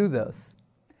able to do this.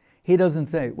 He doesn't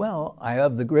say, well, I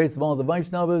have the grace of all the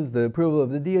Vaishnavas, the approval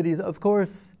of the deities. Of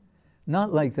course,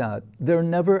 not like that. They're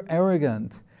never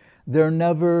arrogant. They're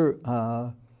never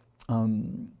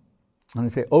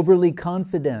overly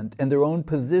confident in their own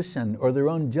position or their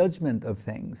own judgment of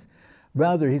things.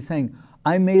 Rather, he's saying,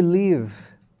 I may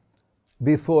leave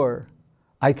before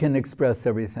I can express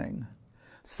everything.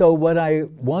 So what I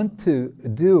want to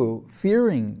do,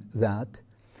 fearing that,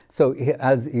 so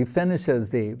as he finishes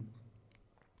the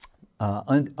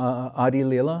Adi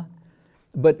Lila,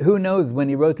 but who knows, when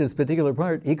he wrote this particular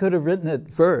part, he could have written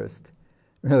it first,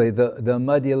 really, the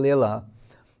Madhya Lila,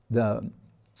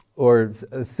 or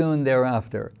soon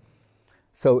thereafter.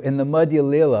 So in the Madhya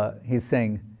Lila, he's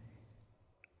saying,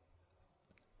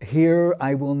 here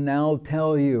I will now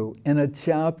tell you in a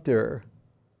chapter,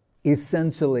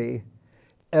 essentially,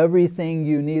 everything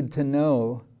you need to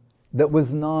know that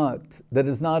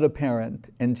is not apparent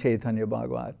in Chaitanya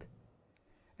Bhagavat.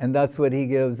 And that's what he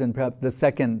gives in perhaps the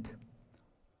second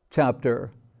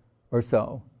chapter or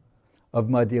so of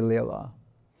Madhya Lila.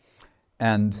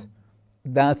 And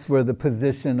that's where the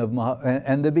position of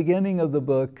and the beginning of the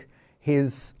book,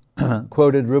 he's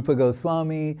quoted Rupa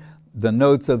Goswami, the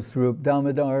notes of Swarup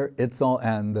Damodar, it's all,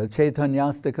 and the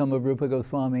Chaitanyastakam of Rupa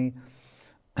Goswami,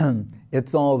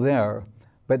 it's all there.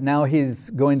 But now he's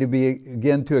going to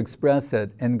begin to express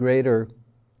it in greater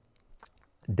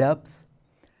depth.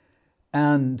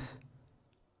 And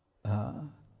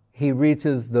he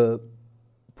reaches the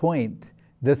point,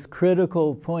 this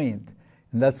critical point,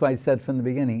 and that's why I said from the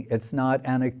beginning, it's not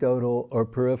anecdotal or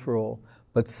peripheral,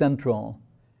 but central.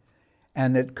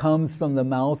 And it comes from the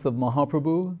mouth of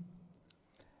Mahaprabhu,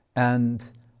 and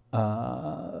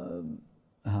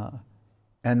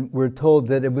we're told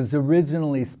that it was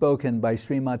originally spoken by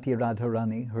Srimati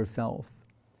Radharani herself.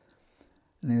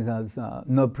 And he says,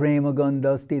 Na prema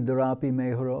gandasti dharapi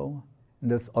meharo.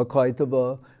 This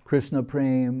Akaitava, Krishna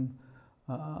Prem,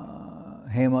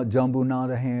 Hema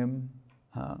Jambunada Hem.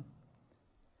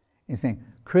 He's saying,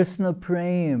 Krishna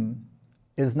Prem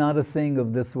is not a thing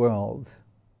of this world.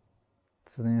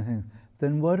 So then you think,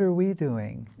 then what are we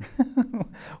doing?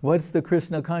 What's the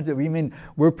Krishna consciousness? You mean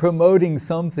we're promoting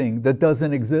something that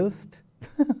doesn't exist?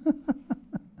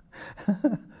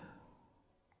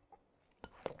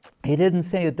 He didn't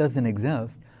say it doesn't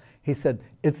exist. He said,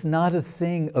 it's not a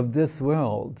thing of this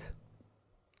world.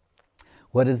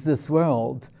 What is this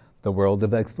world? The world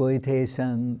of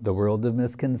exploitation, the world of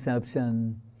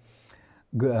misconception,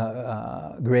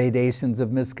 gradations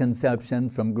of misconception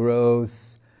from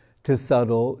gross to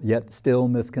subtle, yet still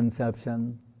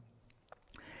misconception.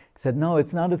 He said, no,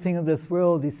 it's not a thing of this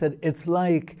world. He said, it's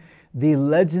like the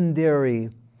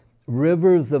legendary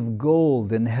rivers of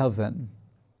gold in heaven.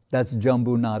 That's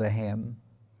Jambunadaham.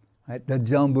 Right? The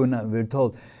Jambunada, we're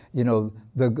told,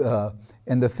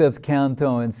 in the fifth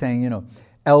canto, and saying,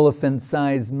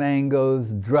 elephant-sized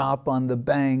mangoes drop on the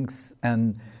banks,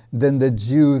 and then the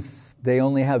juice,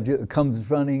 comes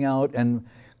running out and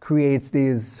creates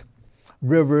these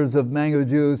rivers of mango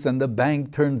juice, and the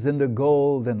bank turns into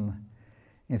gold. And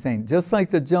he's saying, just like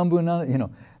the Jambunada,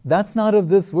 that's not of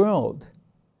this world.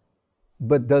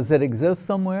 But does it exist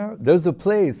somewhere? There's a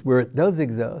place where it does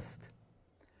exist.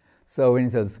 So when he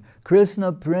says,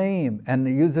 Krishna Prem, and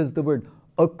he uses the word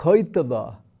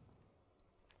Akaitava,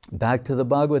 back to the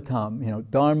Bhagavatam,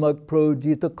 Dharma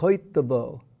Projita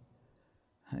Kaitava.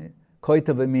 Right?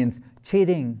 Kaitava means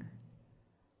cheating,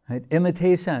 right?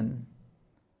 Imitation,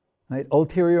 right?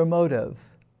 Ulterior motive.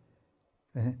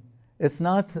 Right? It's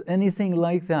not anything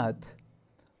like that.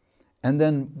 And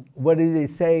then what did he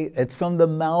say? It's from the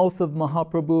mouth of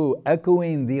Mahaprabhu,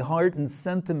 echoing the heart and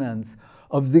sentiments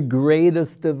of the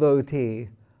greatest devotee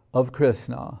of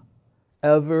Krishna,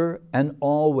 ever and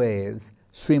always,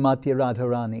 Srimati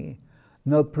Radharani.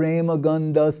 Na prema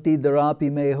gandasti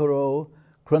dharapi meharo,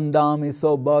 krandami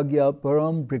saubhagya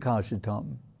param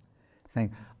prikashitam.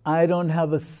 Saying, I don't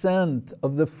have a scent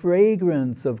of the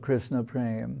fragrance of Krishna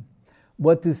Prem.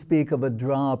 What to speak of a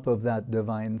drop of that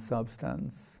divine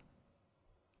substance?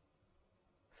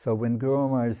 So when Guru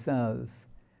Maharaj says,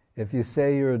 if you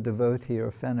say you're a devotee, you're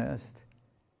finished,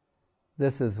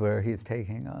 This is where he's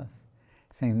taking us.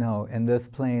 Saying, no, in this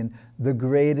plane, the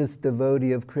greatest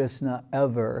devotee of Krishna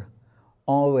ever,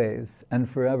 always and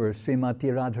forever,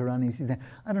 Srimati Radharani, she's saying,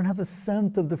 I don't have a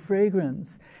scent of the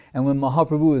fragrance. And when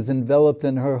Mahaprabhu is enveloped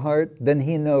in her heart, then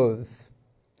he knows.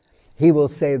 He will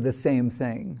say the same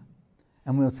thing.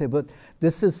 And we'll say, but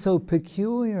this is so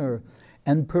peculiar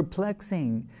and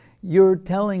perplexing. You're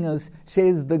telling us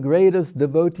she's the greatest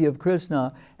devotee of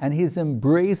Krishna, and he's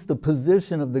embraced the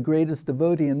position of the greatest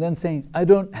devotee, and then saying, I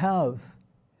don't have.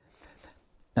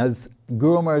 As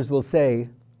Guru Maharaj will say,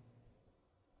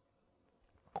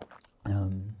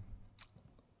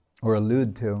 or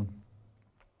allude to,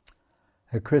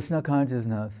 a Krishna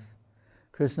consciousness,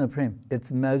 Krishna Prem,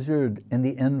 it's measured in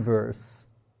the inverse.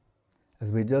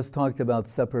 As we just talked about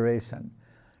separation,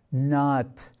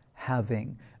 not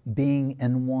having, being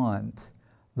in want,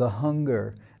 the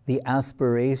hunger, the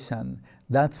aspiration,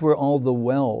 that's where all the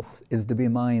wealth is to be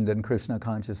mined in Krishna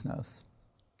consciousness.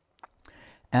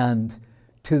 And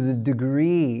to the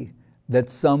degree that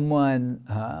someone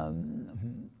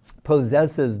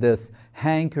possesses this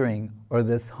hankering or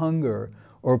this hunger,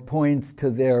 or points to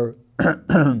their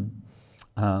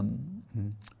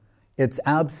its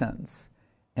absence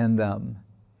in them,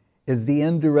 is the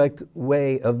indirect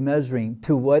way of measuring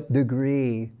to what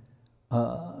degree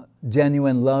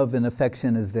genuine love and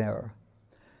affection is there.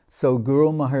 So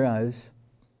Guru Maharaj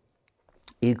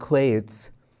equates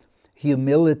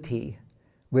humility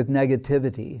with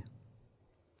negativity.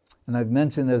 And I've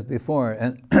mentioned this before,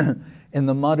 and in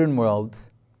the modern world,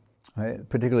 right,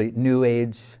 particularly New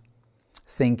Age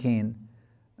thinking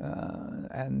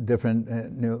and different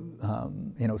new,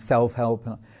 self-help,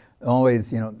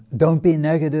 always, don't be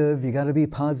negative, you got to be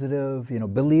positive,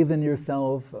 believe in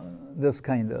yourself, this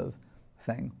kind of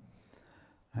thing.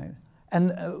 Right? And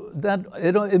that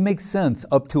it makes sense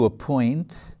up to a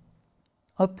point,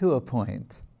 a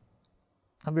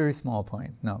very small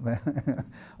point, no,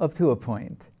 up to a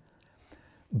point.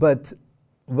 But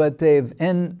what they've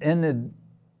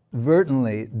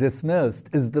inadvertently dismissed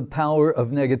is the power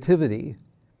of negativity,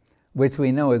 which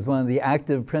we know is one of the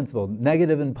active principles,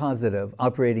 negative and positive,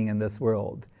 operating in this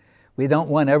world. We don't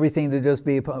want everything to just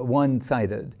be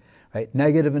one-sided, right?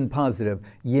 Negative and positive,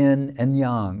 yin and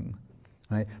yang,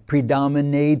 right?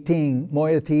 Predominating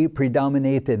moiety,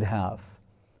 predominated half.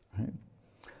 Right?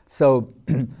 So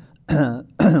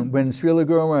when Srila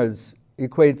Guru Maharaj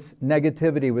equates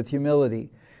negativity with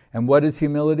humility, and what is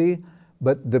humility?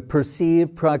 But the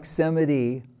perceived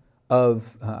proximity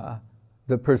of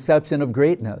the perception of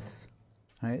greatness,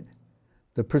 right?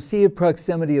 The perceived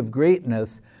proximity of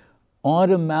greatness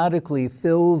automatically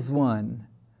fills one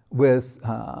with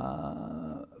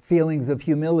feelings of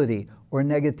humility or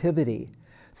negativity.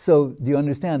 So do you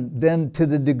understand? Then to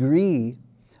the degree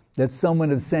that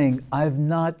someone is saying, I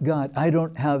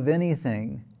don't have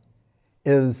anything,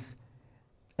 is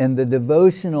in the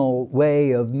devotional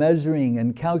way of measuring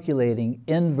and calculating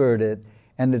inverted,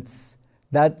 and it's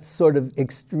that sort of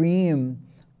extreme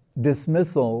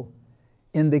dismissal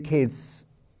indicates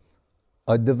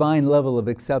a divine level of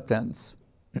acceptance.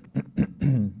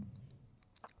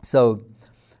 So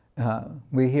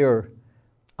we hear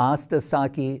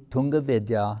Astasaki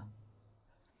Tungavidya,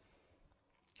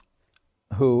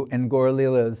 who in Gaur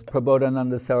Lila is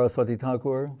Prabodhananda Saraswati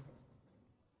Thakur,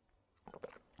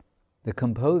 the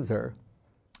composer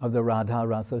of the Radha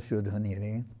Rasa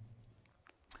Shuddhaniri.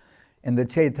 In the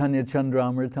Chaitanya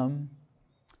Chandramritam,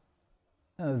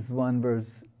 there's one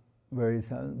verse where he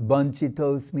says,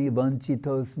 Vanchitosmi,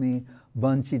 Vanchitosmi,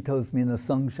 Vanchitosmi na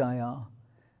Sangshaya,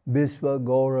 Vishwa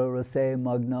Gaura Rase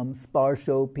Magnam,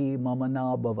 Sparshopi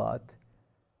Mamana Bhavat.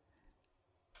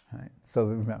 Right. So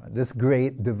remember, this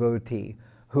great devotee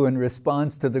who in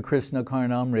response to the Krishna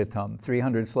Karnamritam,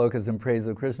 300 slokas in praise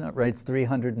of Krishna, writes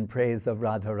 300 in praise of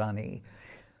Radharani.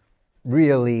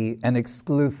 Really an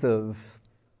exclusive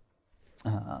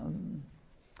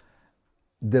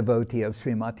devotee of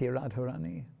Srimati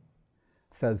Radharani.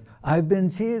 Says, I've been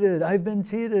cheated.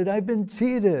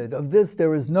 Of this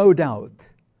there is no doubt.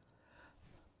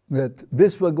 That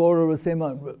Vishwa Gaura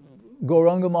Rasema,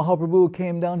 Gauranga Mahaprabhu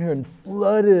came down here and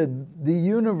flooded the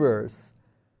universe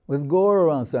with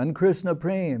Gaurarasa and Krishna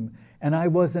Prem, and I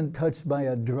wasn't touched by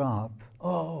a drop.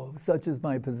 Oh, such is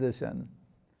my position.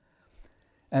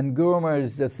 And Guru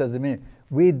Maharaj just says to me,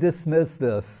 we dismiss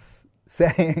this,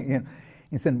 saying,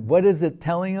 he said, what is it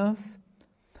telling us?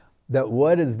 That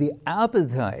what is the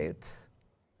appetite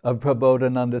of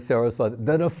Prabodhananda Saraswati?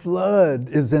 That a flood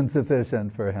is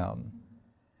insufficient for him.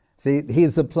 See,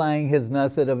 he's applying his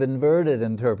method of inverted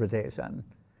interpretation.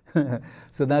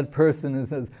 So that person who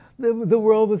says, the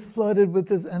world was flooded with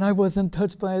this and I wasn't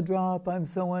touched by a drop, I'm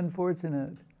so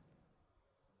unfortunate.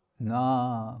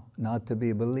 No, not to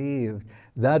be believed.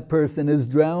 That person is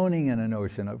drowning in an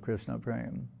ocean of Krishna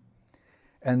Prem.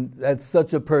 And that's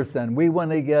such a person. We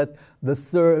want to get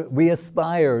we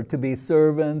aspire to be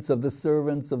servants of the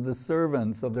servants of the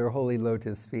servants of their holy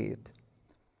lotus feet.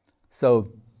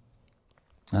 So,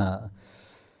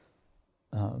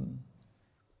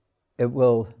 it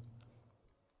will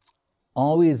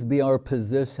always be our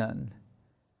position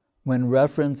when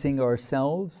referencing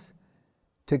ourselves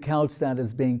to couch that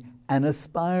as being an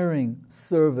aspiring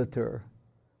servitor,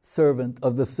 servant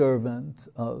of the servant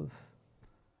of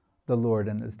the Lord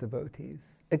and His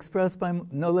devotees, expressed by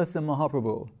no less than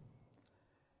Mahaprabhu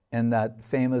in that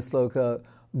famous sloka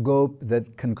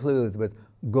that concludes with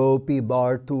Gopi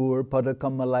Bhartur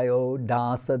Padakamalayo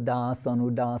Dasa Dasa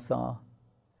Anudasa.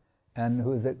 And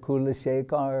who is it?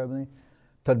 Kulashekar,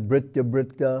 Tadbritya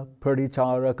Britya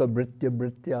Puricharaka Britya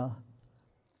Britya.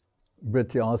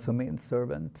 Britya also means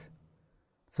servant.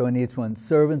 So in each one,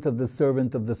 servant of the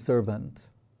servant of the servant,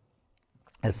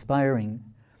 aspiring.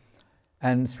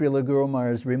 And Srila Guru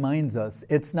Maharaj reminds us,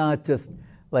 it's not just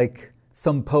like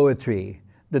some poetry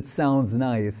that sounds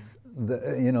nice,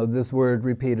 this word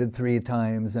repeated 3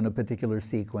 times in a particular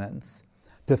sequence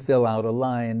to fill out a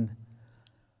line.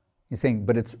 You think,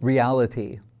 but it's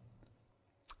reality.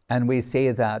 And we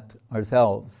say that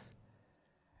ourselves.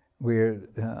 We're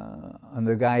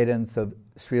under guidance of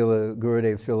Srila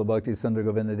Gurudev, Srila Bhakti Sundar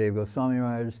Govindadev Goswami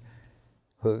Maharaj,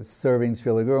 who's serving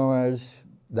Srila Guru Maharaj.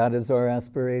 That is our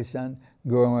aspiration.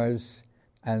 Guru Maharaj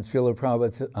and Srila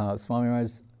Prabhupada Swami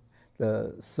Maharaj,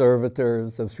 the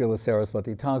servitors of Srila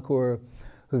Saraswati Thakur,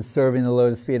 who's serving the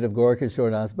lotus feet of Gaura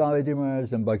Kishore Das Babaji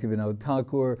Maharaj, and Bhaktivinoda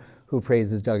Thakur, who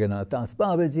praises Jagannath Das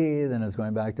Babaji, then is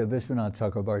going back to Vishwanath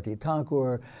Chakrabarti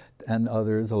Thakur, and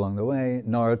others along the way,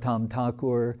 Narottam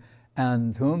Thakur,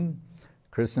 and whom?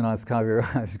 Krishnadas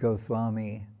Kaviraj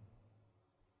Goswami,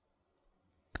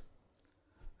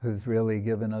 who's really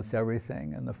given us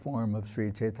everything in the form of Sri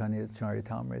Chaitanya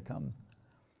Charitamritam.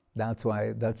 That's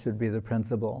why that should be the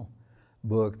principal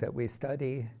book that we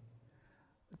study,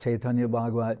 Chaitanya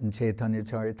Bhagavat and Chaitanya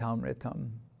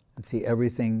Charitamritam, and see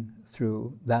everything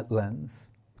through that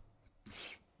lens.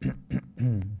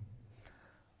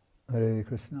 Hare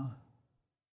Krishna.